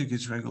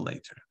Portuguese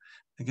regulator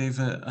gave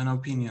an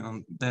opinion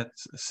on that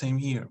same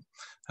year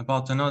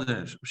about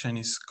another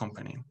Chinese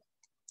company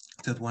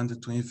that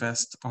wanted to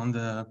invest on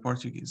the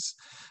Portuguese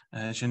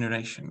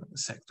generation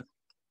sector.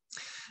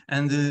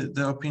 And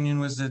the opinion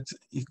was that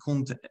it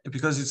couldn't,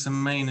 because it's a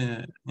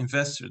main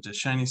investor, the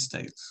Chinese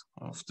state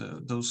of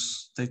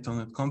those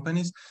state-owned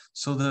companies.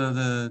 So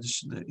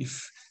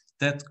if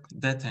that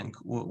bank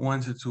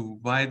wanted to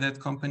buy that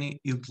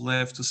company, it would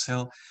have to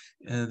sell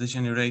the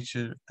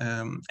generator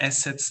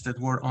assets that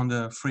were on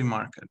the free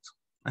market,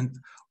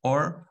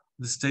 or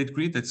the state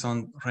grid that's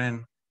on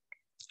REN.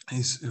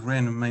 Is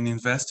REN main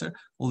investor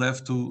will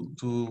have to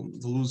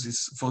lose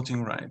his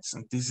voting rights,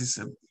 and this is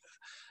a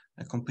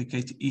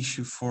complicated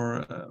issue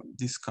for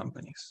these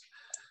companies.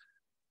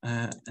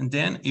 And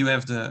then you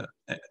have the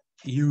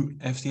EU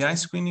FDI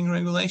screening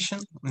regulation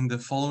in the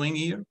following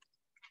year,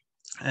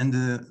 and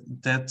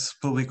that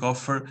public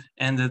offer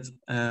ended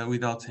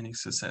without any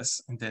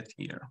success in that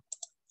year.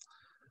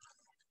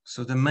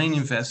 So the main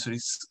investor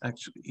is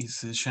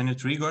China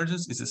Three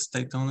Gorges, is a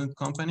state-owned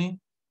company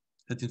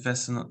that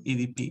invests in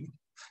EDP.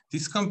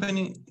 This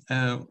company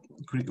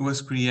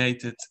was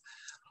created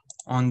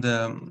on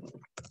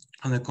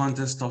the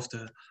context of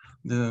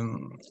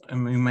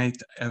you might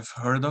have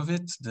heard of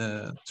it,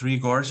 the Three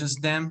Gorges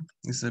Dam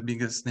is the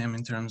biggest dam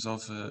in terms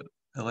of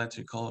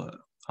electrical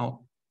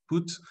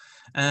output,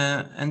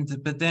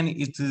 but then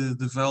it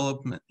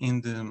developed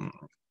in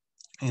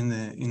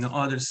the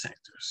other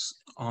sectors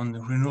on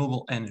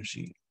renewable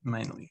energy,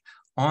 mainly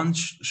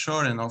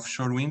onshore and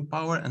offshore wind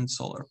power and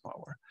solar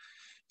power.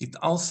 It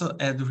also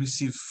had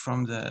received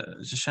from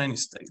the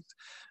Chinese state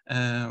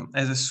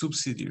as a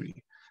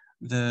subsidiary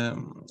the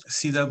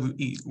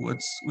CWE,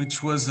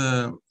 which was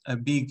a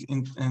big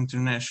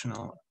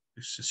international,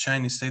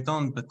 Chinese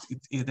state-owned, but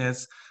it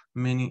has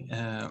many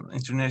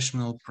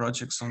international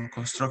projects on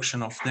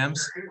construction of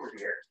dams.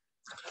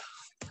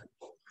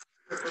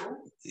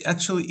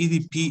 Actually,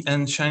 EDP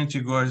and China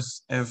Three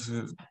Gorges have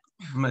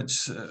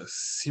much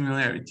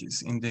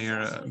similarities in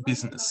their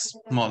business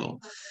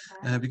model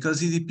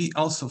because EDP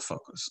also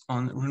focus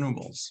on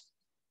renewables.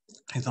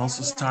 It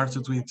also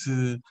started with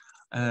the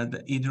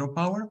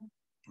hydropower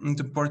in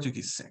the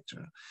Portuguese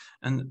sector,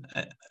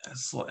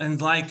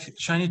 and like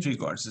China Three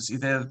Gorges,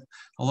 it had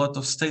a lot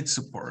of state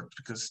support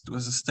because it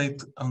was a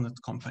state-owned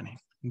company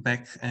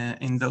back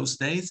in those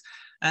days,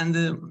 and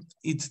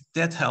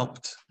that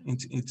helped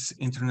its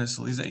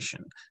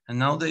internationalization. And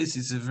nowadays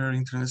it's a very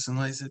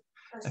internationalized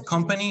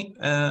company,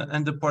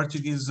 and the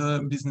Portuguese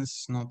business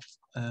is not,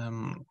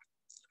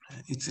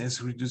 it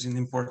has reduced in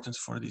importance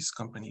for this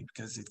company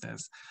because it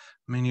has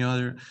many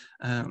other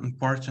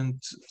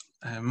important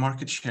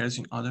market shares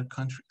in other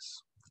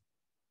countries.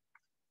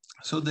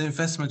 So the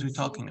investment we're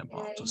talking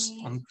about was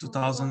on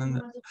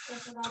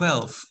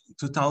 2012,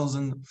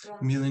 2,000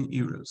 million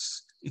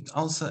euros. It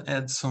also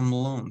had some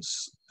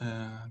loans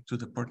to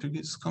the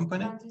Portuguese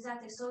company.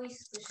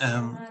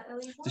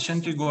 The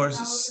CHERN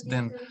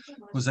then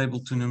was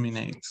able to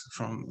nominate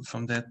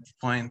from that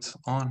point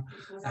on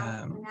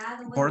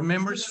board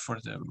members for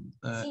the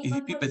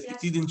EDP, but it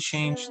didn't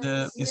change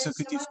the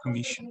executive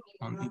commission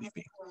on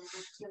EDP.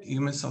 I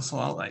must also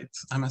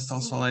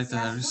highlight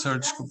the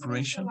research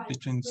cooperation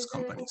between these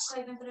companies.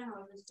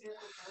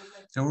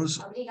 There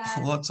was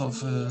lots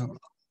of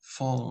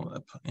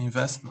follow-up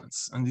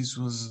investments, and this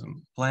was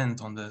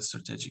planned on the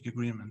strategic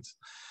agreement.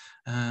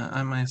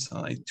 I might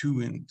highlight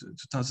two in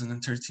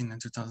 2013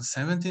 and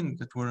 2017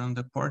 that were on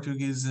the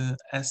Portuguese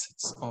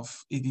assets of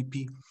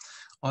EDP.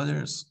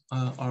 Others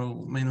are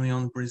mainly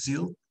on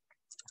Brazil,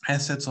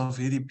 assets of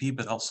EDP,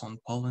 but also on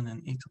Poland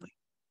and Italy.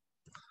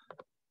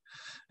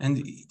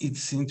 And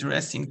it's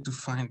interesting to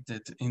find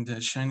that in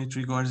the CHERN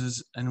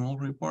annual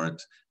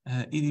report,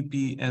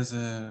 EDP has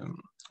a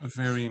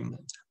very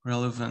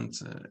relevant,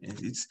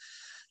 is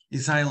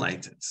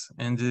highlighted.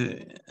 And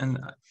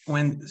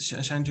when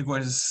CHERN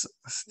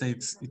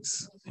states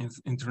its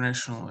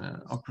international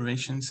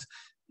operations,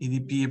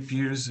 EDP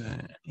appears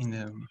in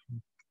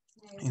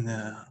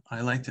a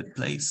highlighted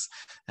place.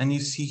 And you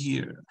see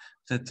here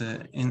that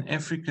in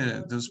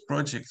Africa, those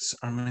projects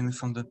are mainly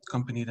from the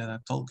company that I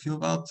told you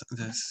about,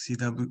 the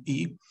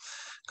CWE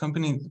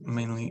company,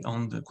 mainly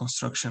on the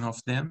construction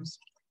of dams.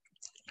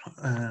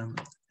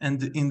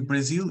 And in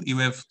Brazil, you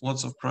have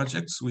lots of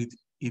projects with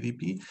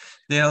EDP.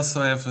 They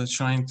also have a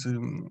joint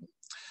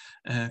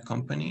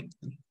company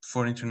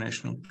for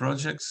international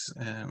projects,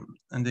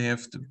 and they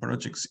have the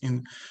projects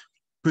in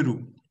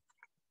Peru.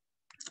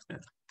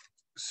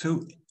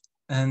 So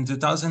in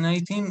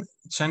 2018,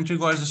 CHERN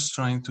is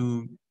trying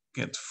to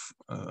get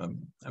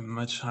a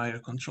much higher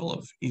control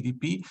of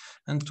EDP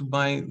and to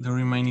buy the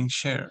remaining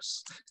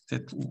shares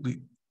that will be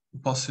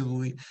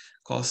possibly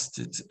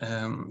costed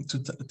to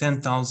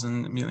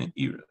 10,000 million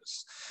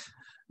euros.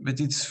 But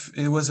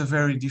it was a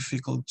very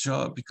difficult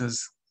job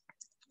because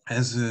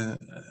as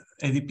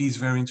EDP is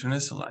very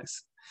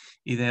internationalized,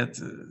 it had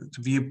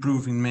to be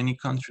approved in many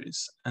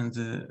countries, and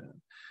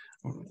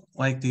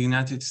like the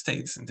United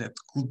States, and that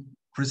could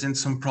present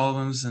some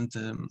problems, and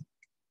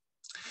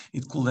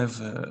it could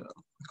have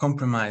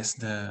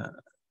compromised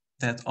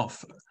that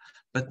offer.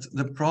 But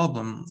the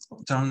problem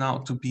turned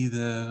out to be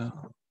the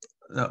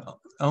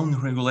own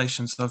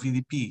regulations of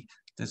EDP.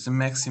 There's a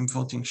maximum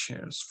voting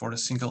shares for a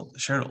single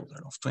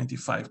shareholder of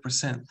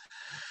 25%.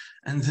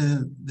 And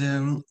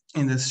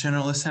in the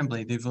General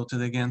Assembly, they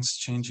voted against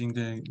changing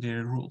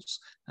their rules.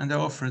 And the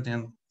offer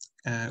then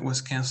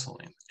was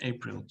cancelled in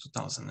April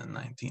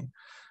 2019.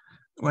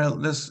 Well,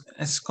 there's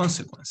as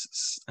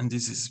consequences, and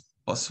this is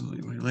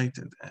possibly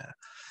related.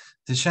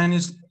 The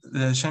Chinese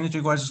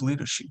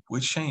leadership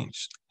was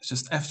changed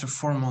just after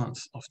 4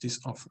 months of this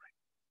offering.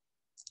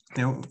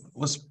 There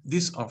was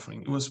this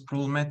offering, it was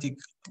problematic,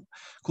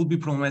 could be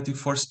problematic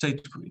for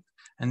State Grid,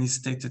 and it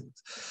stated,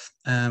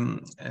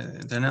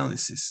 the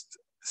analysis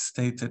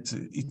stated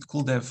it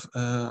could have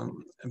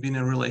been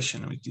a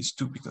relation with these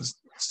two because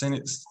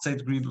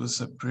State Grid was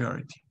a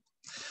priority.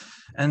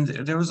 And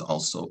there was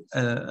also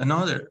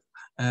another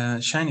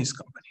Chinese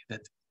company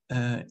that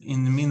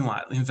in the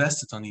meanwhile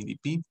invested on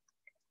EDP,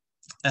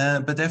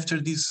 but after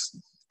this,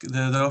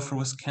 the offer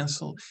was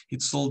cancelled,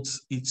 it sold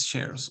its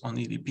shares on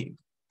EDP.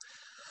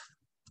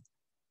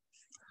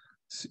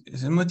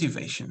 The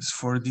motivations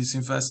for these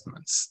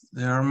investments,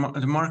 they are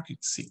the market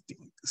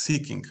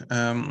seeking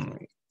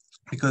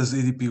because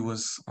EDP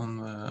was on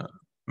the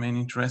main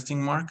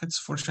interesting markets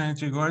for CHERN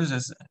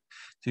as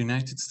the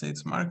United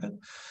States market.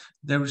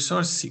 The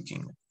resource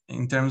seeking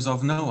in terms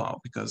of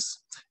know-how,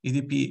 because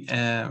EDP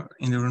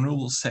in the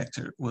renewable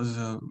sector was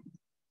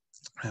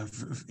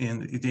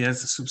and it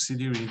has a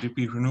subsidiary,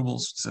 EDP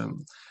Renewables,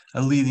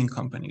 a leading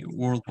company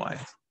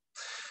worldwide.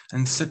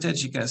 And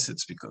strategic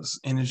assets, because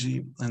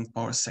energy and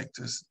power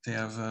sectors, they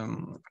have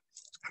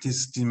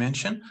this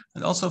dimension,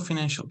 and also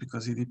financial,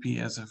 because EDP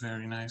has a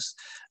very nice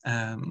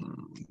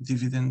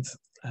dividend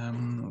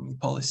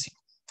policy.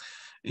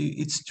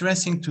 It's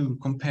interesting to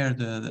compare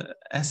the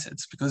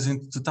assets, because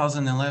in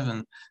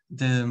 2011,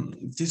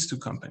 these two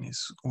companies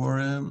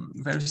were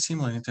very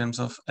similar in terms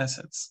of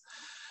assets.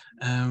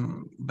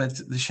 But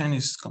the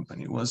Chinese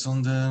company was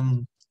on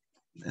the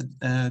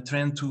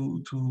trend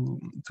to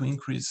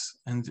increase,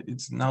 and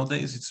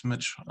nowadays it's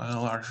much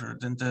larger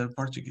than the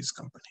Portuguese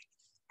company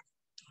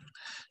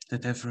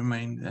that have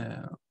remained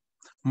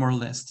more or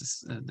less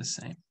the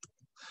same.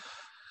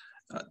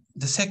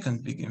 The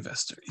second big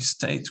investor is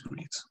State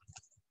Grid.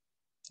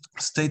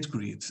 State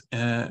Grid,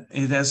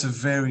 it has a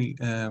very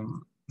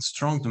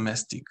strong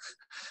domestic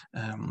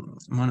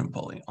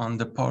monopoly on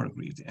the power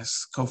grid,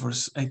 as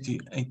covers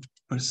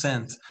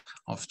 88%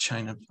 of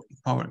China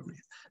power grid.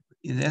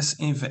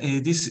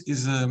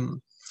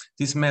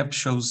 This map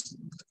shows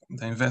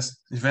the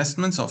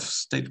investments of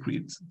state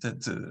grid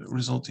that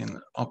result in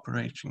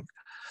operating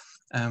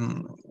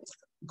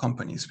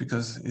companies,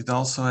 because it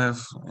also have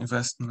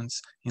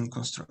investments in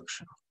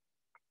construction.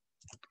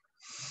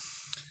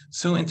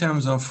 So in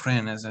terms of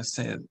REN, as I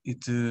said,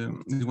 it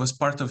was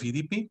part of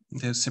EDP.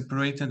 They're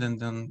separated and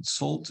then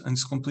sold, and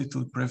it's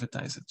completely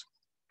privatized.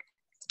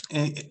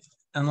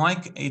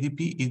 Unlike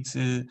ADP,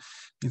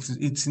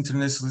 its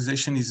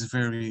internationalization is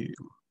very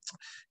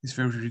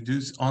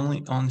reduced,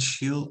 only on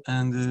Chile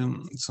and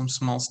some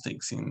small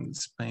stakes in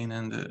Spain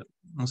and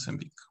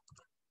Mozambique.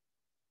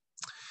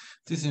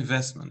 This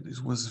investment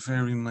was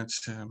very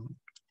much,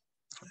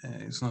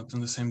 it's not on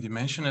the same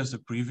dimension as the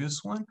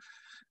previous one,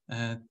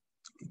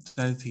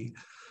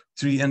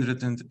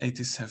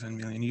 387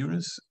 million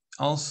euros,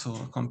 also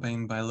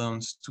accompanied by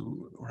loans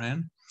to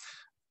REN.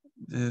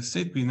 The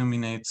state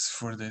nominates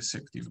for the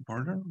executive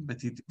board, but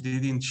they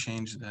didn't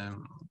change the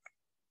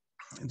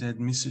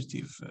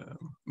administrative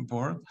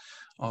board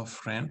of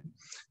REN.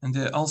 And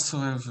they also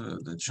have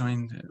the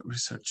joint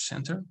research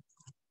center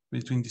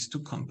between these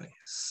two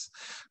companies.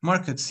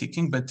 Market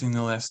seeking, but in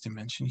the last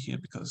dimension here,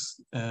 because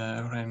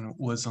REN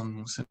was on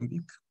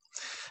Mozambique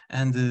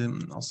and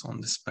also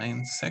on the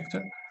Spain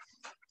sector.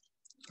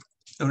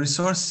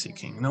 Resource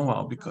seeking,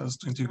 know-how, because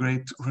to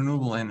integrate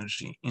renewable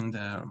energy in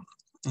the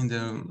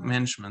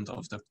management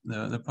of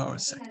the power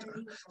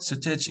sector.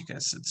 Strategic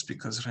assets,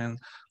 because REN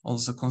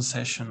holds a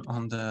concession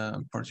on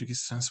the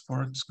Portuguese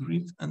transport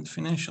grid, and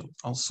financial.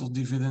 Also,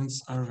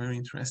 dividends are very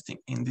interesting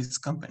in this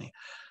company.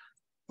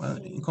 Well,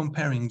 in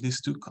comparing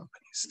these two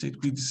companies, State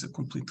Grid is a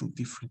completely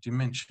different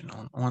dimension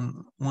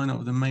on one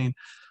of the main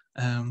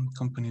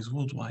companies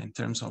worldwide in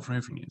terms of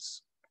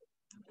revenues.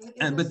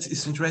 But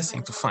it's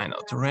interesting to find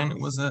out REN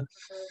was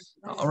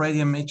already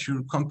a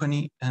mature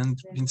company and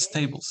been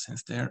stable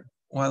since there,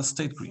 while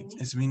State Grid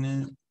has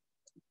been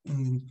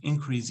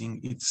increasing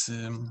its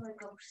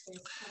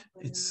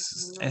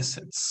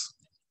assets.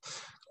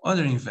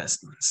 Other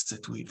investments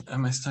that I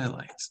must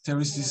highlight. There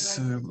is this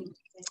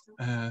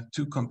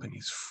two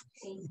companies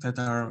that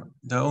are,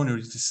 the owner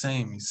is the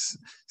same, is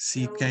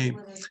CK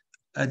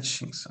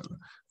Hutchinson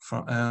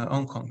from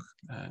Hong Kong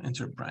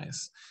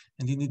enterprise,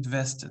 and it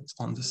invested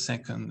on the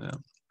second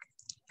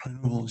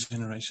renewable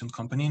generation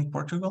company in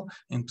Portugal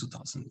in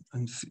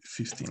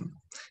 2015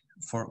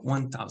 for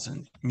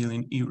 1,000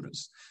 million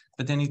euros.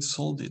 But then it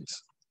sold it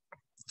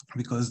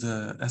because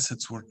the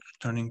assets were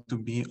turning to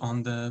be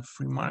on the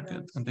free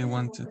market, and they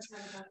wanted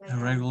a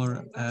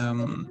regular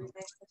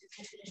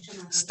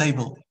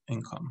stable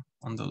income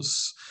on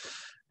those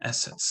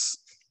assets.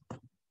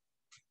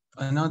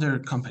 Another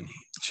company,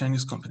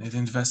 Chinese company that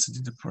invested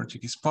in the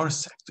Portuguese power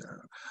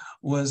sector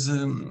was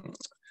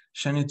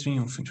China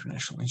Triumph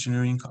International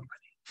Engineering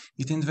Company.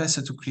 It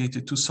invested to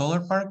create 2 solar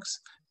parks,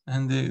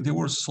 and they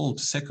were sold,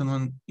 the second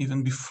one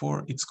even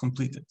before it's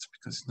completed,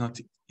 because it's not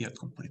yet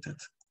completed.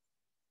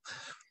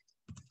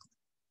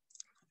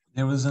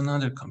 There was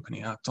another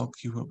company I talked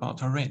to you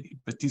about already,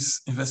 but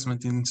this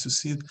investment didn't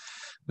succeed,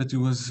 but it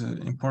was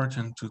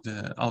important to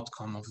the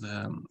outcome of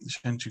the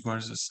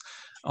Centrifuga's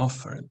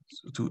offer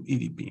to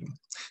EDP.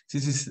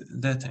 This is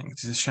Deteng,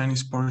 this is a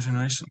Chinese power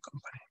generation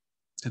company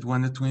that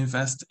wanted to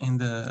invest in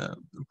the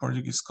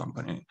Portuguese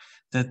company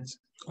that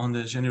on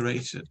the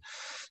generated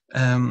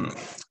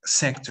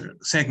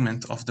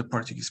segment of the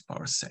Portuguese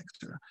power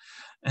sector.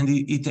 And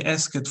it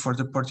asked for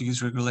the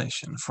Portuguese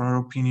regulation for our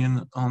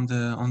opinion on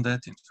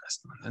that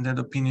investment. And that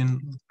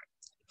opinion,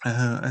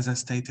 as I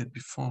stated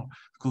before,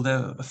 could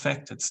have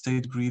affected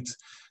State Grid's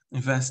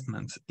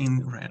investment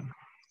in REN.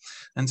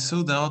 And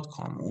so the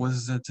outcome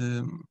was that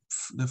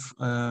the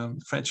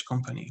French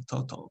company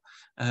Total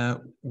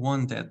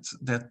won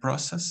that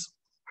process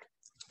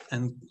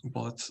and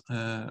bought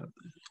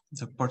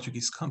the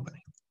Portuguese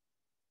company.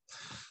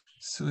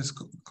 So it's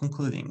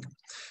concluding.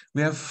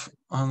 We have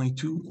only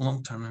 2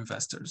 long-term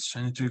investors,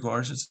 China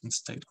Trigorges and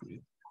State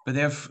Grid, but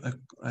they have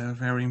a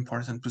very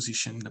important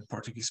position in the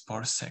Portuguese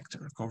power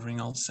sector, covering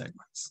all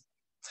segments.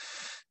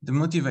 The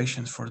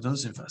motivations for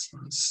those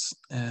investments,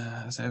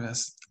 as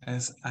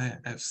I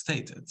have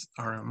stated,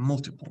 are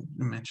multiple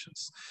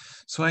dimensions.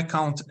 So I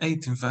count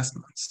 8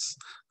 investments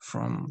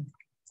from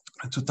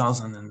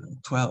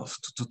 2012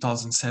 to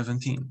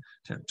 2017.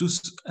 There are 2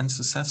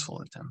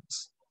 unsuccessful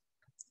attempts.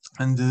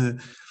 And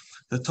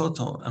the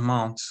total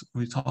amount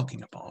we're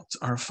talking about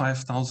are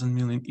 5,000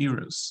 million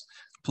euros,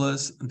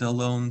 plus the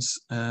loans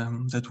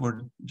that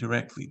were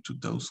directly to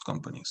those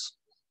companies.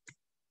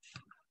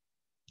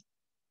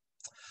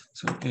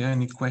 So if you have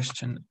any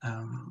question,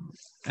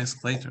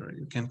 ask later,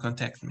 you can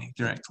contact me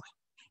directly.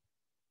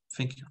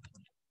 Thank you.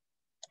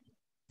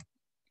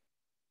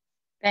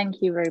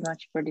 Thank you very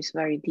much for this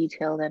very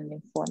detailed and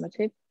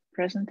informative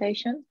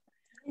presentation.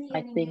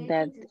 I think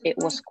that it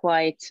was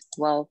quite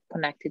well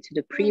connected to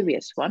the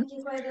previous one,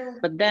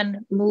 but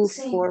then move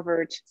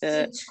forward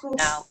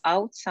now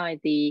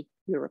outside the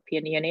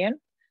European Union,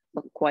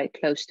 but quite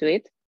close to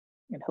it,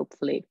 and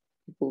hopefully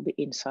it will be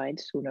inside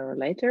sooner or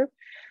later.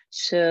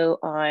 So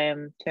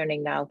I'm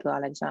turning now to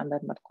Aleksandar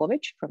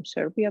Matković from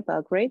Serbia,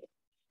 Belgrade,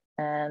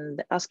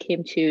 and ask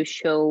him to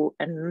show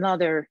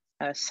another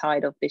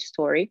side of this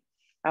story,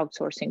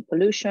 outsourcing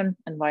pollution,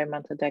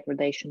 environmental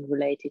degradation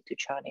related to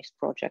Chinese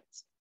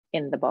projects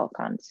in the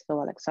Balkans.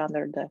 So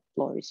Alexander, the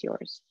floor is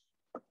yours.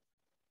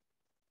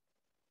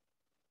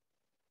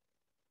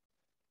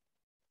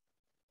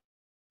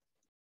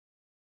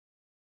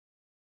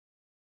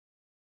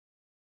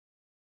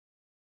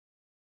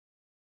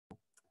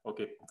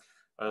 Okay,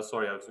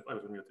 sorry, I was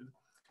muted.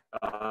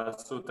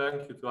 So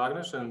thank you to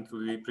Agnes and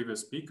to the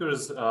previous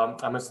speakers.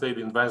 I must say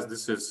in advance,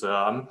 this is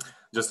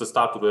just the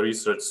start of the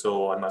research,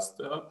 so I must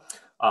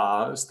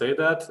state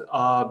that.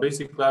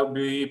 Basically, I'll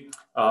be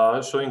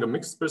showing a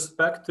mixed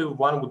perspective.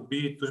 One would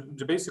be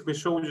to basically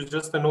show you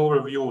just an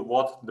overview of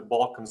what the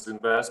Balkans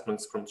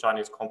investments from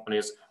Chinese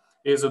companies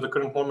is at the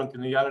current moment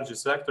in the energy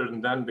sector,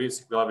 and then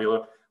basically I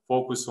will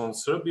focus on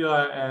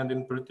Serbia, and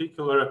in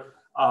particular,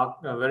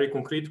 a very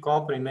concrete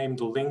company named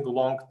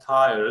Linglong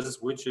Tires,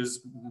 which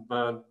is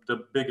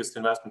the biggest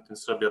investment in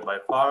Serbia by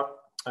far,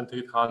 and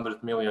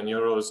 800 million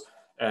euros.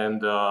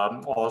 And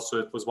also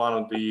it was one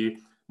of the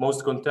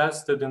most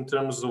contested in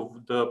terms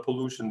of the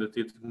pollution that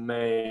it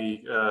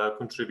may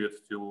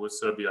contribute to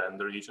Serbia and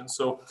the region.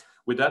 So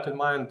with that in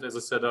mind, as I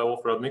said, I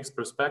offer a mixed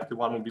perspective.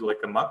 One would be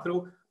like a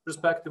macro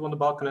perspective on the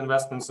Balkan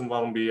investments, and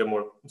one would be a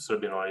more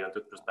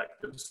Serbian-oriented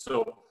perspective.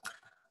 So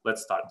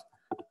let's start.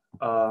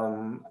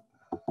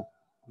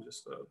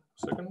 Just a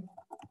second.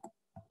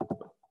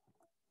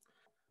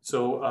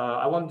 So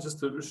I want just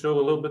to show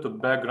a little bit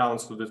of background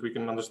so that we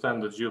can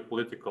understand the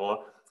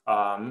geopolitical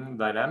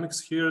dynamics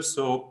here.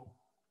 So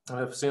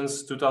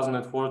since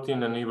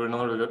 2014 and even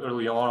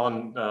early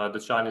on, the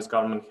Chinese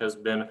government has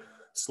been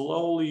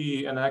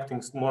slowly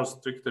enacting more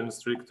stricter and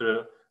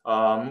stricter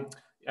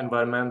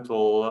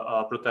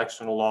environmental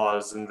protection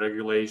laws and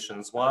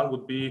regulations. One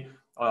would be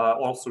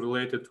also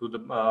related to the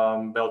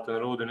Belt and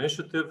Road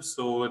Initiative.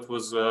 So it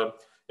was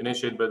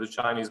initiated by the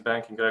Chinese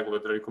Banking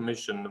Regulatory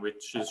Commission,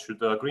 which issued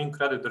the Green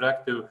Credit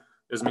Directive,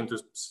 is meant to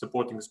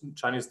supporting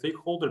Chinese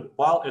stakeholders,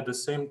 while at the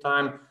same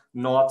time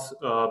not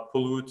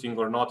polluting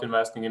or not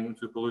investing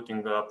into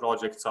polluting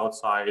projects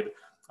outside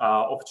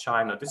of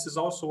China. This is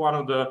also one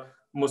of the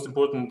most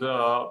important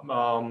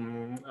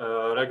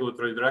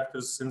regulatory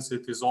directives, since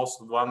it is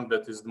also one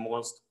that is the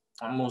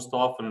most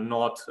often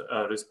not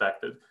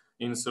respected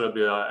in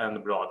Serbia and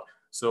abroad.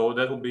 So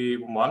that will be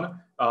one.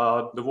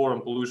 The war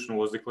on pollution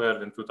was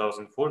declared in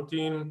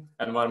 2014.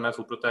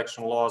 Environmental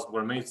protection laws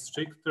were made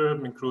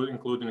stricter,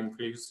 including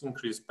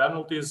increased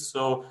penalties.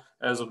 So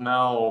as of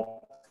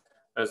now,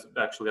 as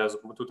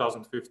of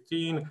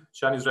 2015,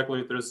 Chinese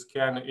regulators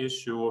can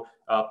issue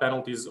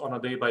penalties on a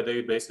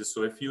day-by-day basis.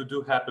 So if you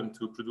do happen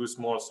to produce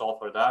more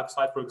sulfur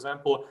dioxide, for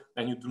example,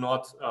 and you do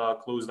not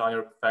close down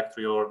your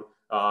factory or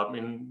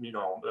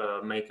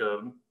make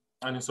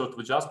any sort of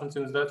adjustments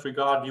in that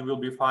regard, you will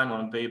be fined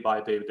on a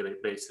day-by-day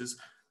basis.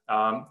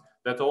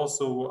 That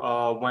also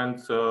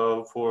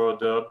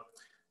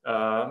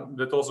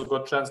that also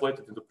got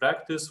translated into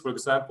practice. For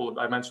example,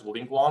 I mentioned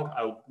Linglong,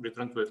 I'll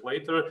return to it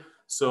later.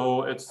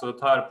 So it's a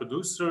tire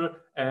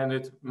producer, and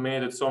it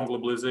made its own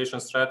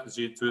globalization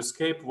strategy to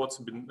escape what's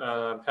been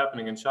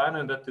happening in China,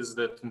 and that is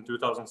that in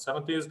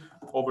 2017,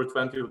 over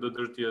 20 of the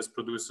dirtiest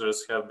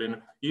producers have been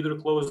either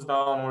closed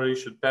down or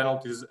issued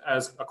penalties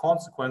as a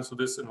consequence of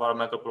this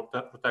environmental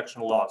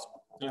protection laws,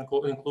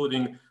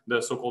 including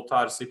the so-called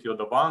tire city of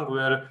Dabang,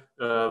 where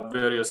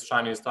various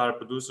Chinese tire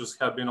producers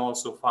have been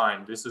also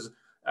fined. This is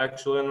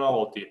actually a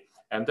novelty,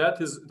 and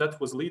that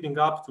was leading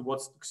up to what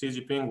Xi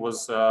Jinping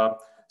was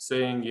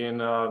saying in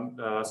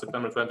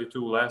September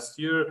 22 last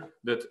year,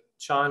 that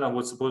China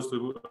was supposed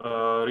to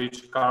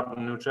reach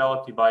carbon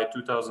neutrality by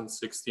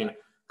 2016.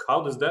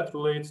 How does that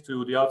relate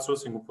to the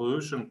outsourcing of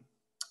pollution?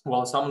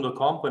 Well, some of the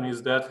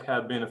companies that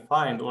have been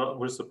fined or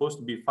were supposed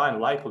to be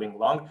fined, like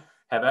Linglong,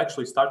 have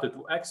actually started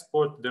to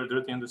export their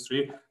dirty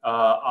industry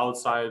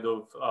outside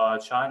of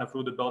China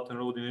through the Belt and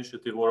Road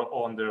Initiative or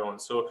on their own.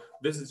 So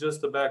this is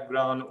just the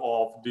background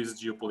of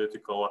this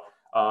geopolitical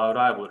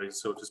rivalry,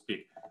 so to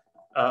speak.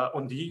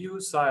 On the EU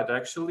side,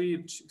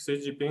 actually, Xi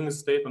Jinping's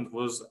statement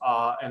was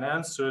an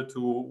answer to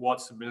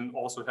what's been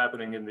also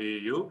happening in the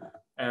EU.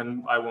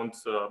 And I won't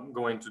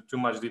go into too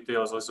much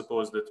details. I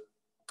suppose that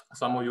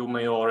some of you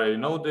may already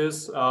know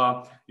this.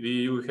 The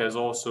EU has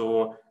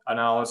also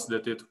announced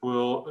that it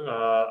will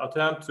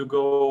attempt to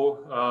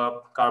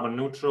go carbon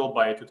neutral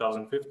by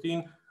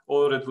 2015,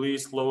 or at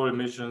least lower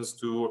emissions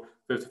to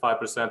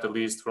 55% at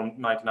least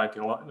from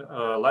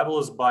 1990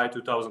 levels by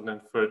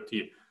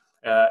 2030.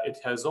 It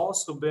has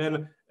also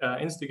been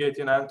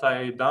instigating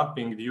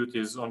anti-dumping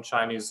duties on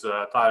Chinese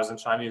tires and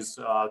Chinese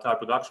tire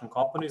production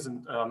companies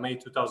in May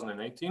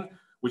 2018,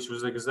 which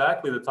was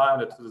exactly the time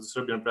that the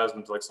Serbian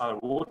President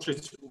Aleksandar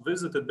Vučić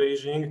visited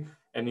Beijing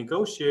and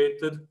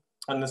negotiated,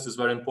 and this is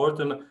very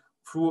important,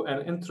 through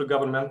an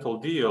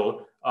intergovernmental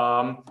deal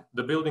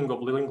the building of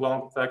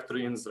Linglong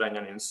factory in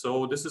Zrenjanin.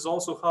 So this is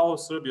also how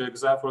Serbia,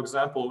 for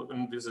example,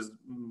 and this is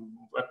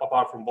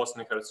apart from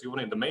Bosnia and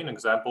Herzegovina, the main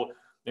example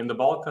in the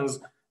Balkans,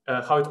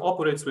 how it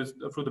operates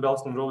through the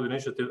Belt and Road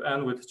Initiative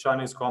and with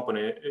Chinese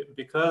company,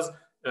 because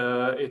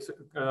it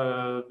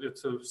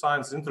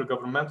signs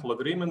intergovernmental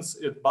agreements,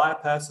 it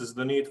bypasses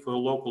the need for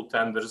local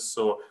tenders.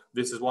 So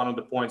this is one of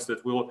the points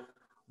that will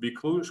be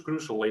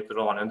crucial later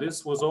on. And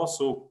this was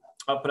also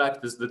a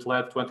practice that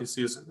led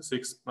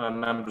 26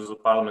 members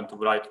of parliament to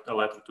write a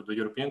letter to the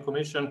European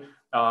Commission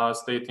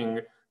stating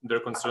their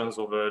concerns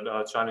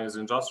over Chinese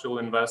industrial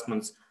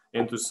investments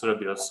into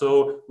Serbia.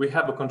 So we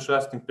have a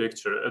contrasting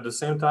picture. At the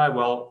same time,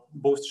 while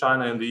both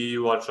China and the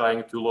EU are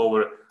trying to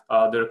lower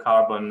their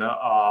carbon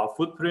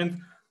footprint,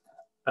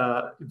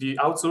 the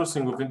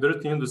outsourcing of the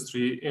dirty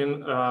industry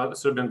in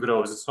Serbia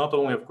grows. It's not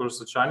only, of course,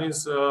 the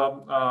Chinese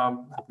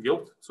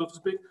guilt, so to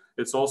speak,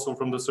 it's also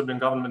from the Serbian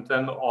government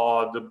and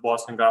the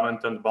Bosnian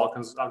government and the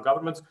Balkans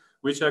governments,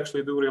 which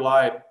actually do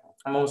rely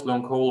mostly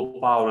on coal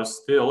power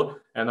still,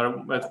 and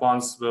are at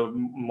once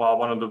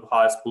one of the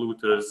highest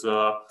polluters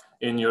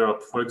in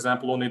Europe. For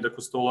example, only the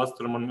Kostolac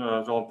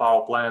thermal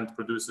power plant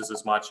produces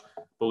as much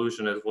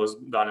pollution as was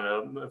done in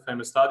a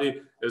famous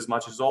study, as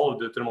much as all of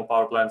the thermal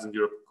power plants in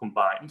Europe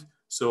combined.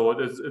 So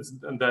it's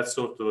that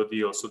sort of a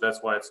deal. So that's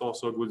why it's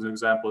also a good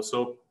example.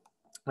 So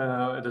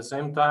at the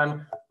same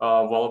time,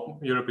 while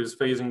Europe is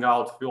phasing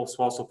out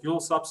fossil fuel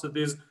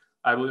subsidies,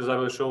 as I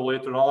will show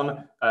later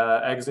on,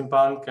 Exim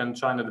Bank and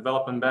China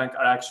Development Bank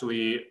are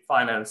actually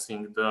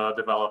financing the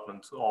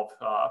development of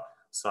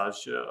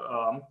such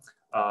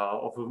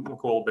of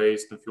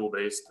coal-based and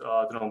fuel-based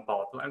thermal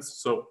power plants.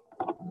 So,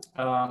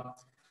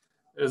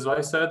 as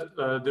I said,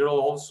 there's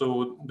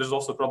also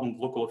a problem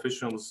with local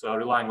officials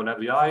relying on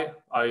FDI.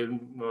 I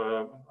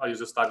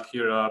just started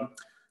here a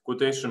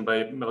quotation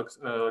by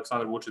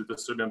Aleksandar Vučić, the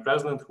Serbian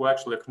president, who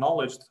actually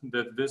acknowledged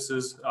that this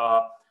is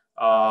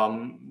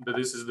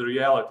the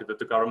reality, that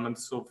the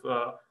governments of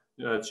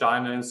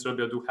China and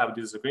Serbia do have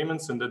these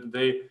agreements, and that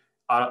they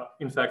are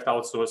in fact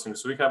outsourcing.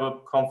 So we have a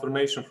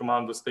confirmation from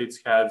one of the state's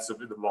heads of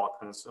the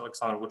Balkans,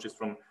 Aleksandar Vučić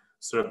from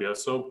Serbia.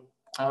 So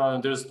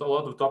there's a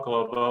lot of talk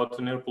about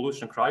the air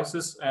pollution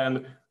crisis,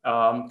 and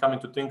coming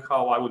to think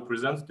how I would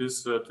present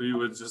this to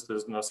you just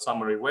as in a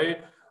summary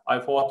way, I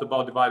thought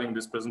about dividing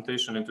this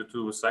presentation into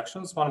two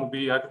sections. One would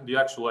be the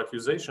actual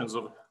accusations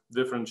of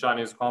different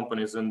Chinese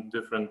companies and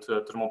different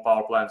thermal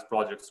power plants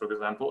projects, for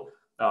example,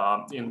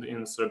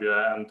 in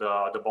Serbia and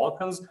the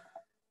Balkans.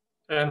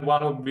 And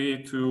one would be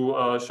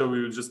to show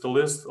you just a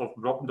list of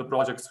the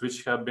projects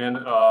which have been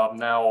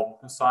now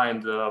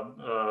signed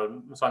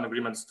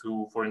agreements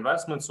for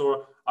investments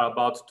or are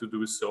about to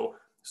do so.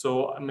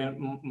 So, I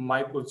mean,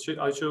 I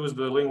chose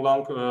the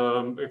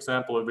Linglong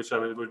example, which I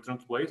will return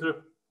to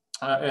later,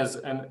 as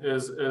a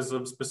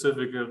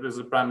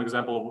prime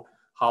example of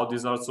how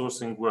this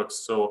outsourcing works.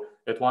 So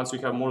at once you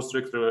have more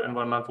stricter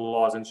environmental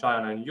laws in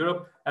China and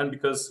Europe, and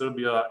because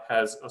Serbia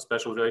has a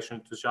special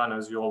relation to China,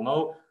 as you all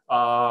know,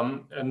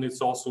 and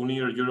it's also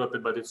near Europe,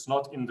 but it's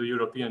not in the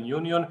European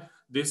Union,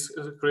 this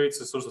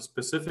creates a sort of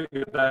specific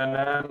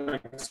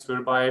dynamics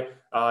whereby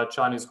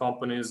Chinese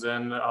companies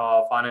and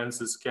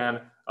finances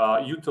can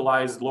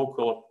utilize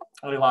local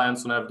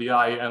reliance on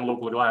FDI and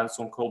local reliance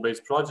on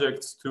coal-based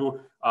projects to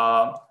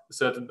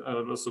set,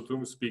 so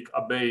to speak,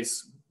 a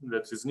base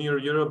that is near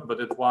Europe,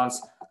 but at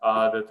once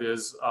that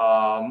is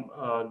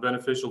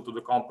beneficial to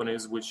the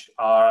companies which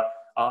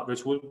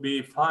would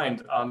be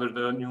fined under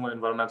the new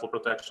environmental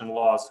protection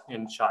laws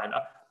in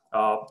China.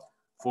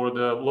 For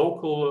the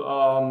local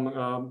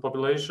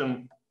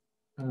population,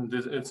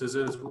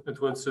 it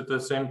was at the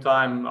same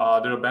time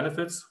there are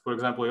benefits. For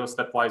example, a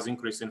stepwise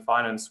increase in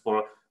finance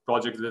for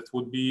projects that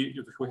would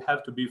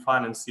have to be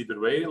financed either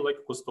way,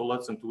 like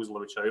Kostolac and Tuzla,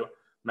 which I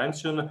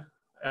mentioned.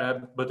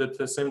 But at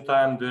the same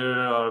time, there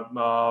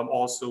are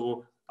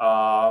also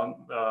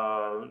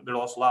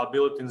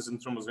liabilities in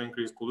terms of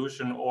increased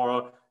pollution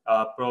or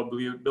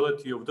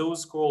probability of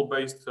those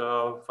coal-based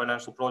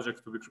financial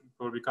projects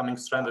for becoming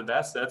stranded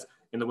assets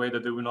in a way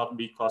that they will not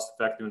be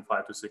cost-effective in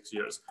 5 to 6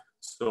 years.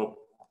 So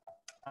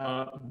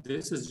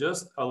this is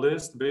just a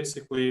list,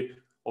 basically,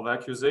 of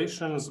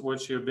accusations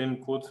which have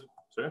been put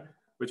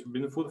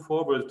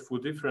forward for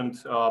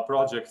different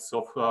projects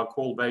of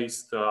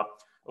coal-based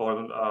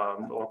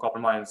or copper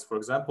mines, for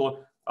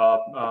example,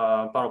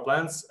 power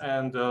plants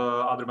and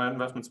other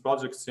investments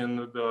projects in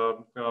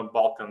the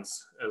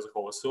Balkans as a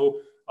whole.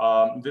 So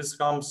this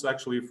comes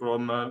actually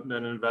from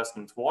an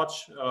investment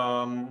watch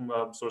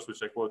source,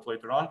 which I quote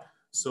later on.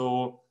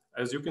 So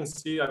as you can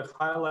see, I've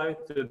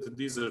highlighted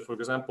these are, for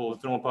example,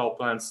 thermal power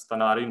plants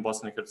Stanari in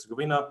Bosnia and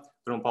Herzegovina,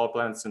 thermal power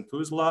plants in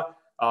Tuzla,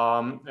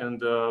 and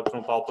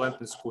thermal power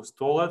plant in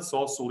Kostolac,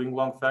 also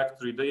Linglong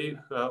factory. They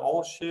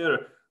all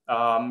share,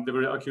 they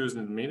were accused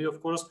in the media, of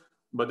course,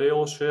 but they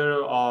all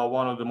share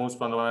one of the most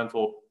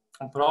fundamental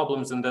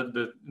problems, and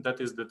that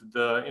is that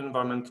the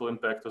environmental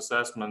impact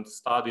assessment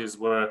studies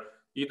were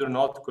either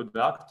not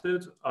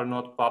conducted or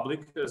not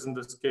public, as in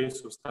this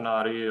case of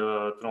Stanari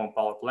thermal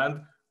power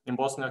plant. In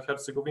Bosnia and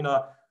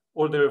Herzegovina,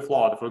 or they're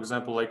flawed. For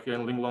example, like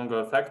in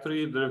Linglong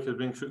factory, there has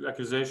been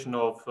accusation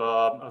of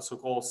a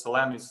so-called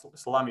salami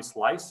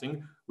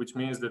slicing, which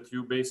means that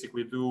you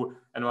basically do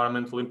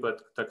environmental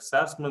impact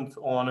assessment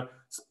on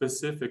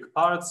specific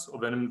parts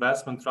of an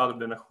investment rather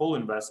than a whole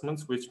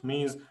investment, which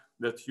means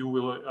that you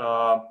will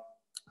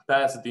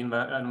pass the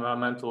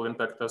environmental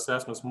impact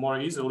assessments more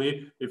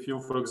easily if you,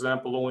 for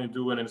example, only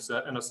do an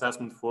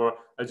assessment for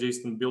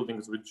adjacent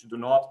buildings which do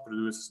not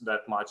produce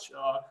that much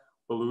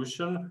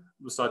pollution,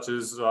 such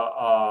as,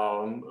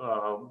 for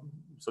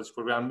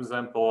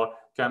example,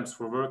 camps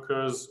for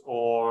workers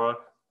or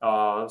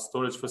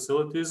storage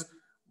facilities,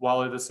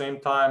 while at the same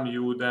time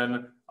you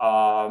then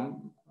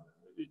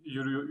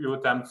you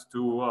attempt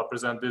to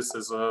present this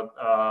as a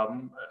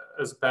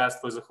past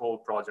for the whole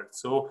project.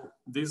 So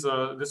this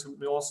has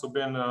also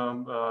been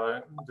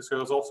this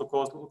has also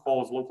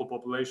caused local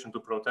population to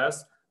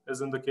protest,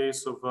 as in the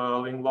case of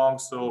Linglong.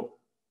 So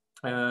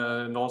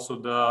and also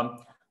the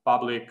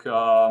public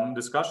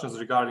discussions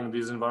regarding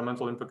these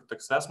environmental impact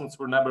assessments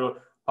were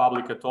never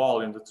public at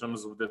all, in the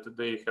terms of that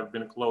they have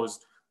been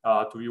closed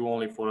to view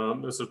only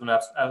for certain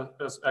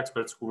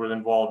experts who were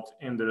involved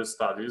in their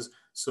studies.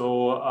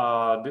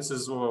 So this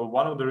is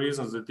one of the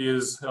reasons that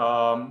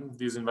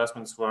these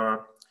investments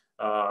were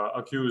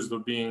accused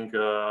of being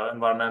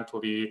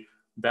environmentally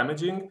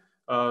damaging.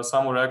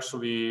 Some were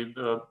actually,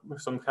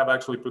 some have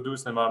actually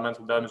produced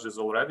environmental damages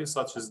already,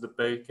 such as the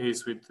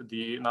case with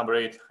the number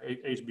 8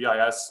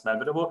 HBIS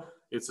Smederevo.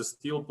 It's a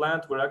steel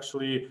plant where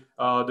actually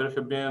there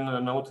have been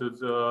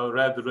noted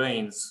red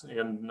rains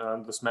in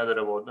the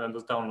Smederevo and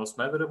the town of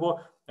Smederevo,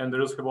 and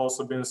there have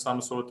also been some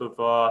sort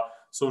of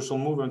social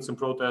movements and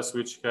protests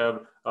which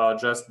have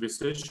addressed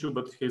this issue,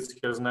 but it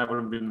has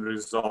never been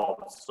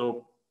resolved.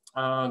 So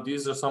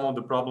these are some of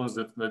the problems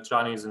that the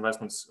Chinese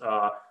investments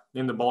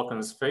in the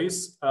Balkans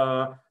face.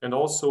 And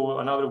also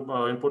another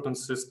important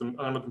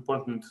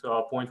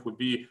point would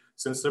be,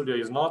 since Serbia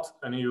is not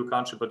an EU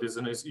country, but is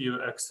an EU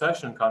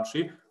accession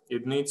country,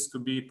 it needs to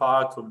be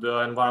part of the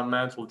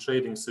environmental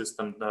trading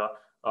system, the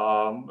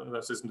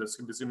system that's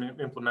been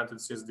implemented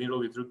since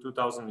nearly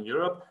 2000 in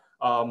Europe.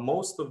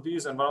 Most of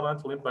these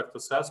environmental impact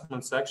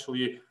assessments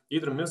actually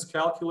either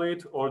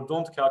miscalculate or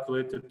don't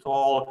calculate at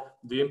all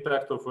the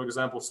impact of, for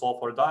example,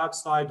 sulfur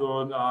dioxide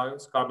or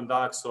carbon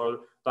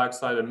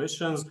dioxide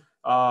emissions,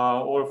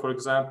 or, for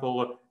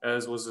example,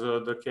 as was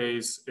the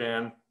case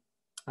in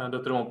the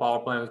thermal power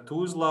plant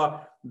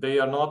Tuzla, they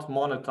are not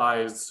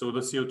monetized. So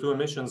the CO2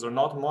 emissions are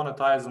not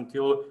monetized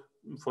until,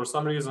 for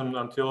some reason,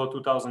 until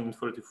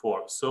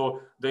 2034. So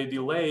they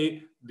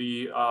delay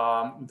the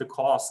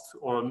cost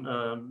or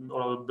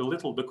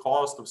belittle the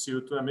cost of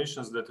CO2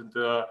 emissions that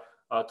the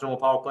thermal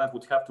power plant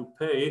would have to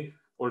pay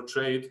or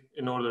trade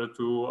in order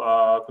to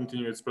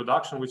continue its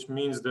production, which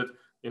means that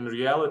in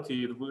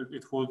reality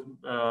it would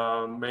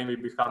maybe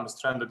become a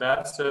stranded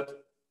asset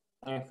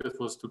if it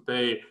was to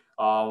pay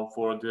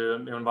for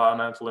the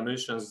environmental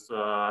emissions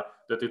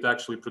that it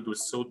actually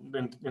produced. So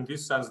in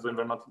this sense, the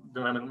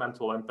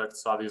environmental impact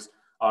studies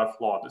are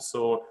flawed.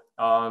 So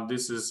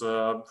this is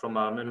from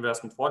an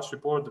Investment Watch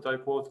report that I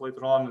quote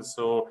later on.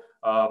 So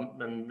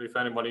and if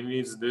anybody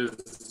needs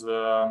this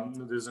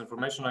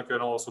information, I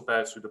can also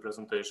pass you the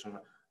presentation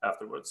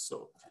afterwards.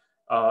 So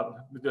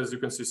as you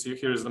can see,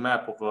 here is the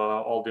map of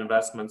all the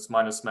investments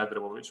minus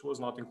Smederevo, which was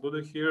not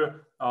included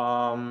here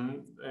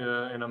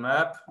in a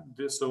map.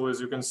 So as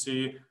you can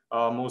see,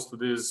 most of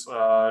this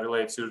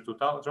relates here to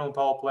thermal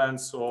power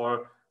plants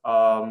or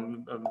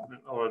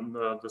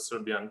the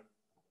Serbian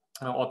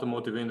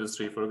automotive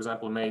industry. For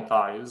example,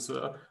 Meitai is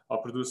a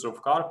producer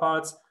of car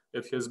parts.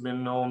 It has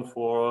been known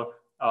for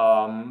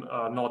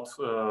not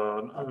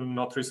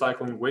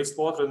recycling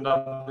wastewater and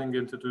dumping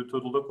into the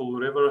local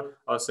river.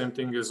 Same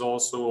thing is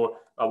also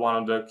one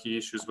of the key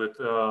issues with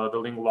the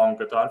Linglong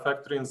guitar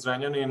factory in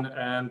Zrenjanin,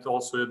 and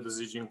also at the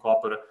Zijin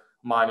copper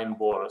mine in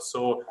Bor.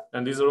 So,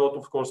 and these are all,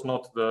 of course,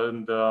 not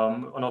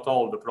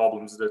all the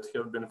problems that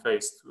have been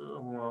faced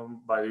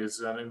by these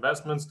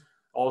investments.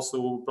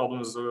 Also,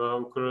 problems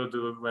occurred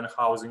when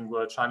housing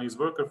Chinese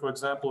workers, for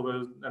example,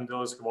 and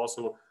those have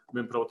also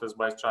been protested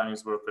by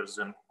Chinese workers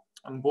in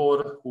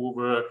Bor, who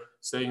were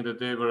saying that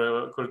their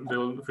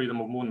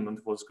freedom of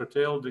movement was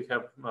curtailed. They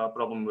have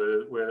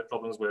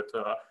problems with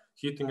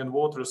heating and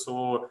water.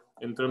 So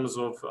in terms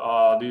of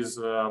these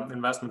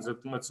investments,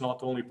 it's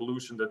not only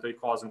pollution that they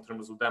cause in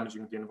terms of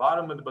damaging the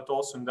environment, but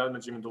also in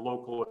damaging the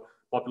local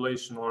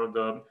population or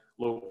the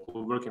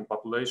local working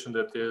population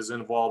that is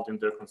involved in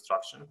their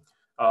construction.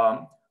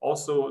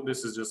 Also,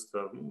 this is just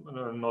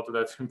not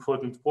that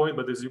important point,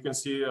 but as you can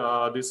see,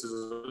 this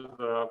is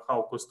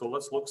how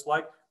Kostolac looks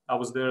like. I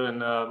was there in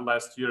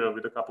last year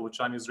with a couple of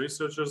Chinese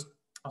researchers,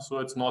 so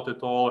it's not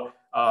at all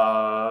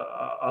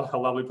a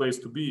lovely place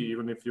to be,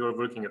 even if you're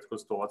working at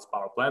Kostolac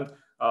power plant.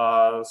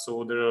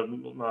 So there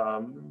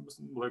are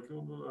like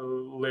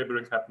labor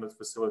encampment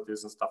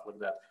facilities and stuff like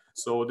that.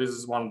 So this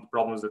is one of the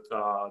problems that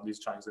these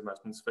Chinese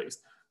investments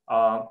faced.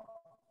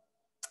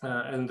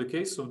 In the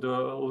case of the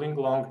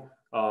Linglong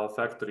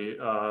factory,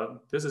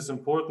 this is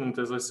important,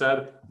 as I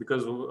said,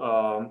 because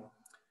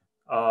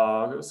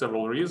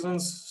several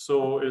reasons.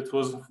 So it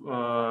was,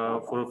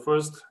 for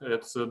first,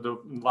 it's the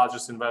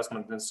largest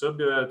investment in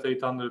Serbia at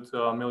 800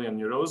 million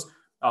euros.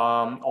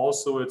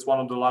 Also, it's one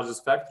of the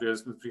largest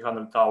factories with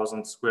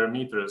 300,000 square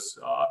meters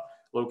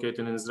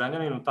located in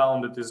Zrenjanin, a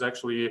town that is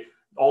actually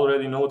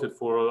already noted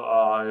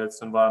for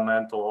its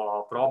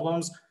environmental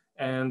problems.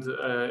 And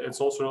it's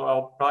also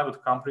a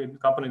private company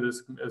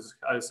that, as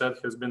I said,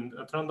 has been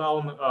turned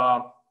down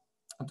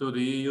to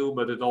the EU,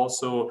 but it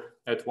also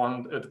at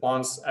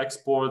once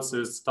exports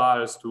its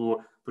tires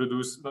to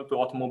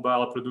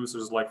automobile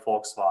producers like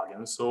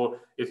Volkswagen. So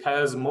it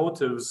has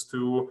motives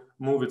to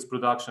move its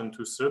production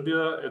to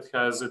Serbia. It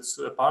has its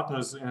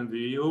partners in the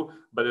EU,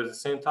 but at the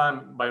same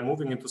time, by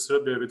moving into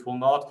Serbia, it will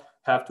not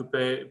have to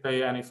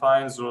pay any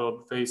fines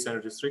or face any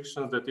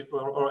restrictions that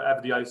or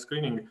FDI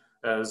screening,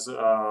 as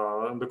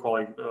the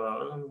colleague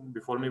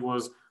before me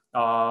was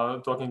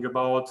talking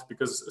about,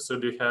 because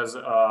Serbia has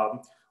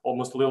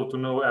almost little to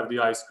no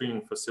FDI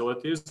screening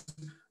facilities,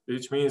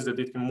 which means that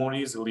it can more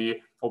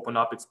easily open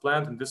up its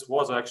plant. And this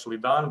was actually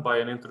done by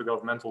an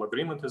intergovernmental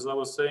agreement, as I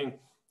was saying,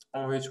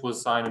 which was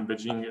signed in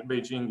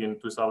Beijing in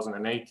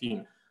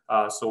 2018.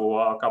 So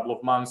a couple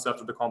of months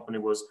after the company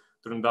was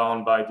turned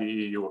down by the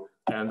EU.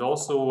 And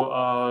also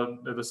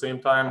at the same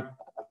time,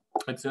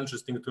 it's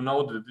interesting to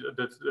note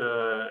that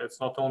it's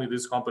not only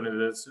this company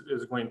that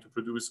is going to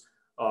produce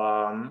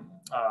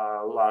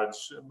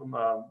large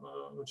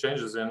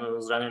changes in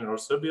Zrenjanin or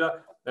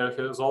Serbia. There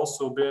has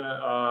also been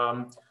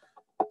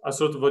a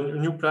sort of a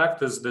new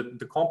practice that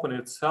the company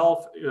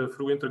itself,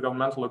 through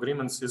intergovernmental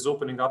agreements, is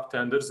opening up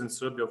tenders in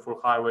Serbia for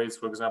highways,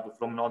 for example,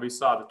 from Novi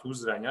Sad to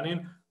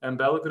Zrenjanin and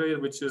Belgrade,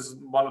 which is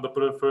one of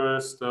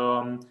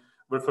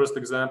the first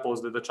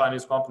examples that the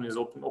Chinese company is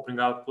opening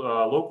up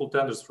local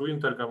tenders through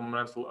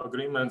intergovernmental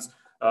agreements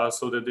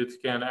so that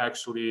it can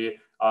actually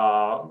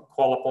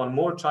call upon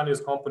more Chinese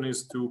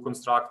companies to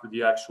construct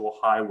the actual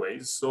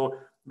highways. So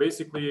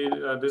basically,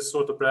 this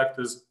sort of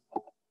practice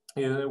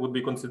would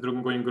be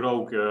considered going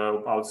rogue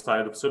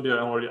outside of Serbia,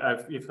 or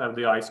if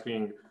FDI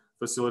screening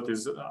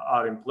facilities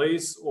are in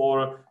place,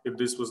 or if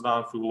this was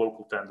done through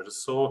local tenders.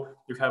 So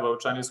you have a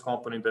Chinese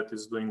company that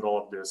is doing all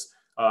of this.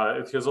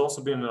 It has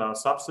also been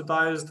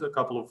subsidized. A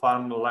couple of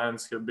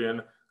farmlands have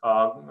been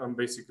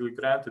basically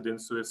granted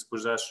into its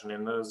possession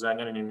in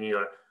Zrenjanin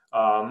near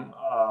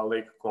a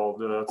lake called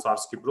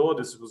Carski Brod.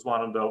 This was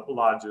one of the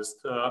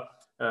largest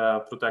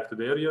protected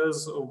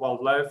areas of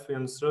wildlife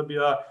in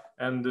Serbia,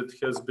 and it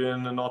has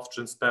been not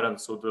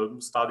transparent. So the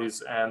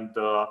studies and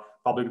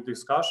public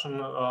discussion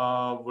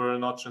were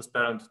not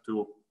transparent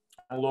to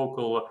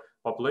local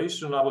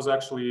population. I was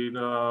actually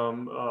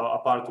a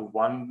part of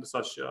one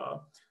such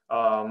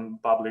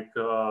public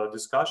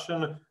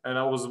discussion, and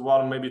I was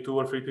one, maybe 2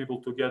 or 3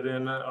 people to get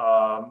in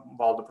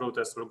while the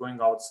protests were going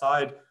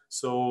outside.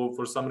 So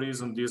for some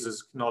reason, this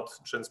is not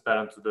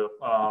transparent to the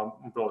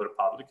broader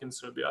public in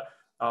Serbia.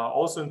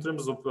 Also in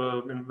terms of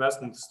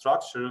investment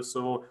structure,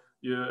 so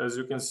as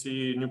you can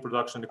see, new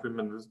production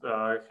equipment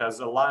has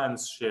a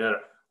lion's share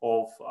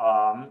of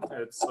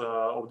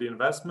the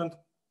investment,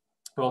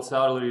 while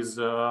salaries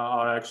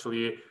are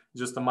actually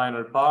just a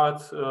minor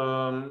part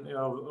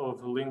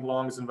of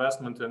Linglong's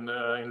investment in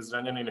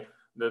Zrenjanin,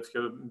 that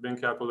have been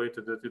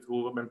calculated that it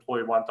will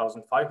employ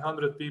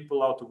 1,500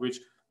 people, out of which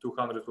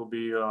 200 will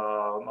be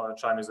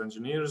Chinese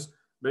engineers,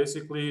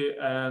 basically.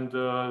 And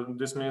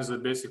this means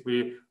that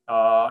basically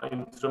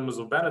in terms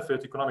of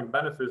benefit, economic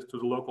benefit to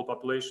the local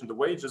population, the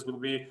wages will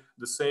be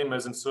the same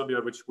as in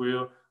Serbia, which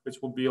will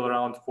be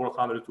around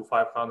 400 to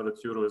 500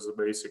 euros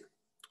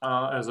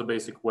as a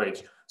basic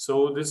wage.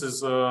 So this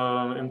is,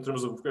 in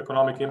terms of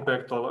economic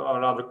impact, a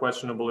rather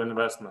questionable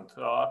investment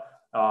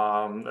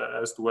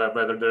as to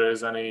whether there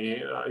is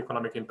any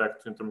economic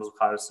impact in terms of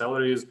higher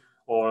salaries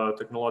or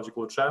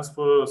technological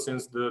transfer,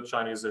 since the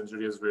Chinese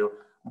engineers will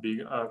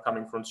be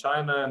coming from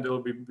China, and there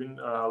will be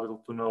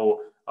little to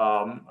no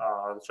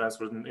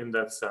transfer in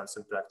that sense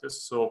in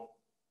practice. So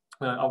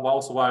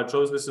also why I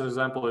chose this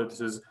example, it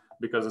is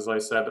because, as I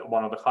said,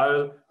 one of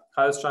the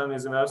highest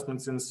Chinese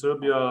investments in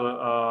Serbia.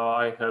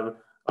 I have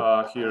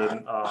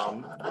here,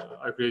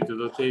 I created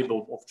a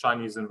table of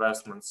Chinese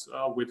investments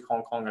with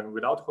Hong Kong and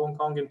without Hong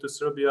Kong into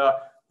Serbia.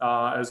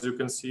 As you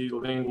can see,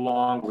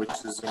 Linglong,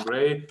 which is in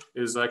gray,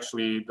 is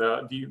actually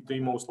the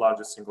most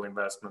largest single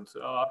investment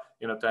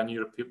in a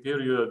 10-year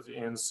period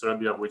in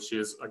Serbia, which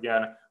is,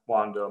 again,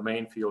 one of the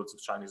main fields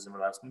of Chinese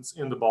investments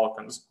in the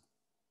Balkans.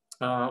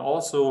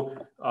 Also,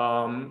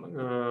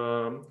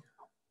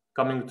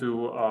 coming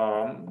to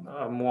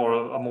a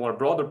more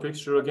broader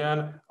picture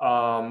again,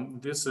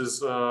 this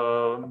is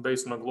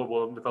based on a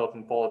Global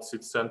Development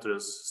Policy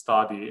Center's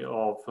study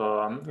of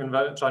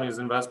Chinese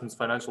investments,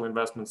 financial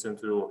investments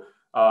into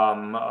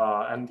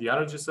and the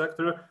energy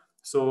sector.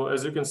 So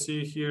as you can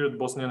see here,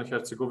 Bosnia and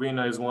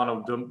Herzegovina is one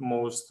of the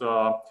most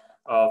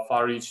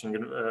far-reaching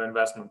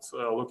investment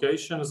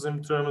locations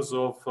in terms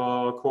of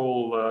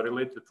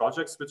coal-related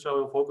projects, which I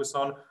will focus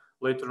on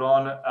later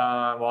on,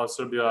 while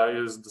Serbia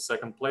is the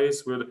second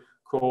place, with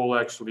coal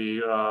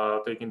actually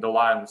taking the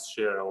lion's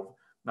share of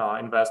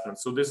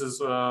investments. So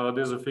these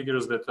are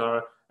figures that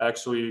are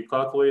actually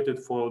calculated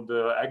for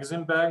the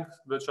Exim Bank,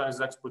 the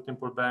Chinese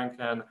Export-Import Bank,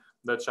 and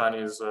the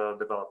Chinese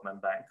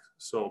Development Bank.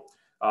 So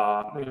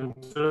in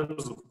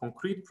terms of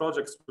concrete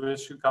projects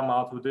which come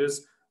out with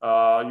this,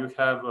 you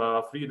have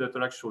 3 that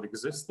are actually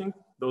existing.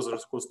 Those are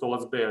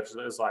Kostolac Bay,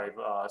 as I've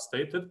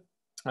stated.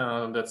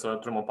 That's a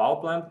thermal power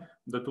plant.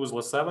 The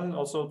Tuzla 7,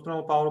 also a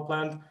thermal power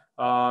plant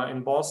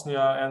in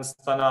Bosnia, and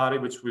Stanari,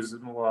 which was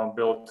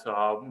built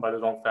by the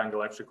Dongfang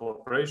Electric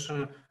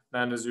Corporation.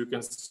 And as you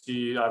can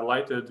see, I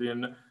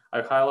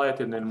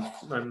highlighted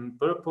in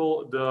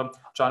purple the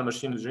China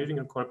Machine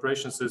Engineering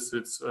Corporation, since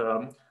it's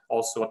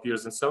also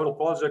appears in several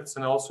projects,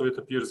 and also it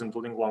appears in the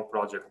Linglong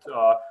project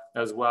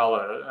as well.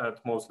 It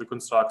mostly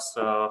constructs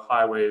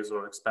highways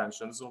or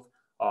expansions of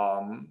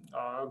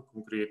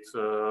concrete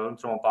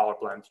thermal power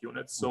plant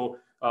units. So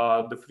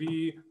the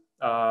 3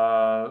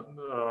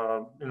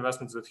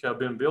 investments that have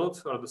been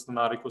built are the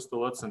Stanari,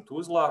 Kostolac, and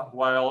Tuzla,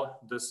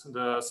 while the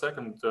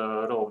second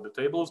row of the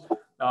tables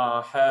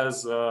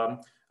has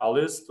a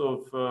list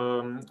of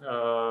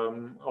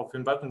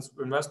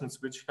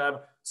investments which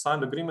have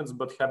signed agreements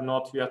but have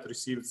not yet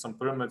received some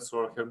permits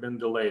or have been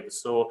delayed,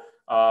 so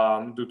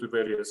due to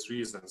various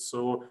reasons.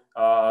 So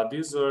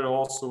these are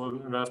also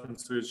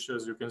investments which,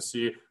 as you can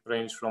see,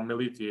 range from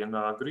Militi in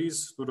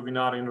Greece to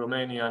Rovinari in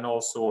Romania, and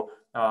also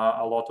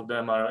a lot of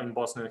them are in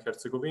Bosnia and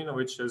Herzegovina,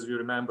 which, as you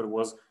remember,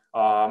 was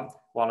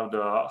one of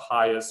the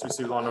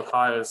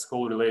highest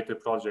coal-related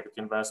project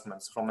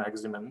investments from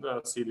Exim and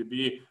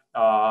CDB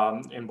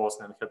in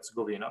Bosnia and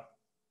Herzegovina.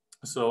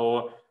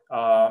 So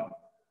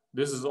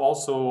this is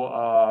also,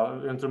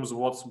 in terms of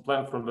what's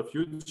planned for the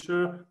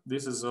future,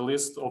 this is a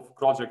list of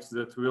projects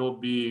that will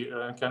be,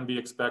 can be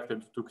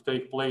expected to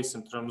take place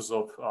in terms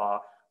of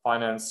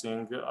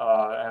financing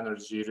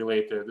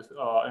energy-related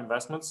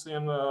investments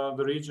in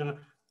the region.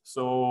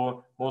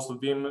 So most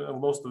of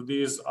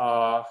these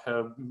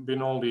have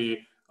been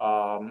only,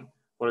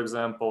 for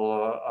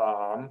example,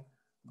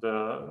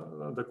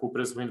 the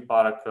Kupres wind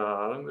park.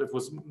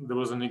 There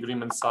was an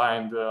agreement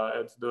signed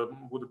at the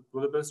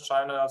Budapest,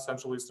 China,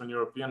 Central Eastern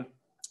European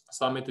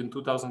Summit in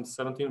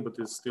 2017, but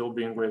it's still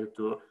being waited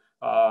to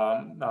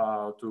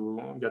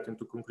get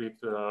into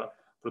concrete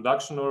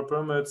production or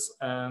permits.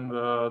 And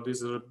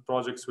these are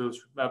projects which,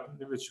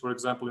 for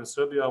example, in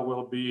Serbia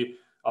will be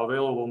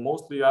available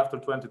mostly after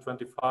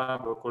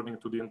 2025, according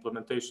to the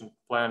implementation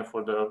plan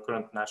for the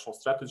current national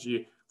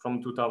strategy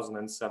from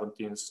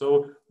 2017.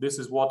 So this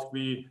is what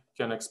we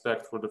can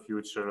expect for the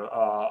future.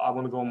 I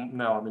want to go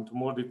now into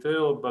more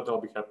detail, but I'll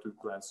be happy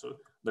to answer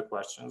the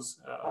questions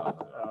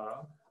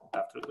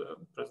after the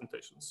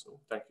presentation. So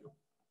thank you.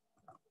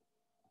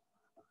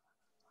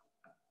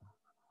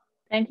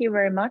 Thank you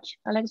very much,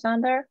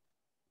 Alexander.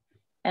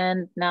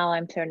 And now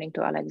I'm turning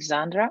to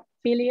Alexandra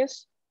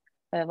Filius,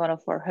 one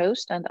of our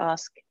hosts, and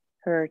ask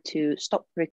her to stop recording.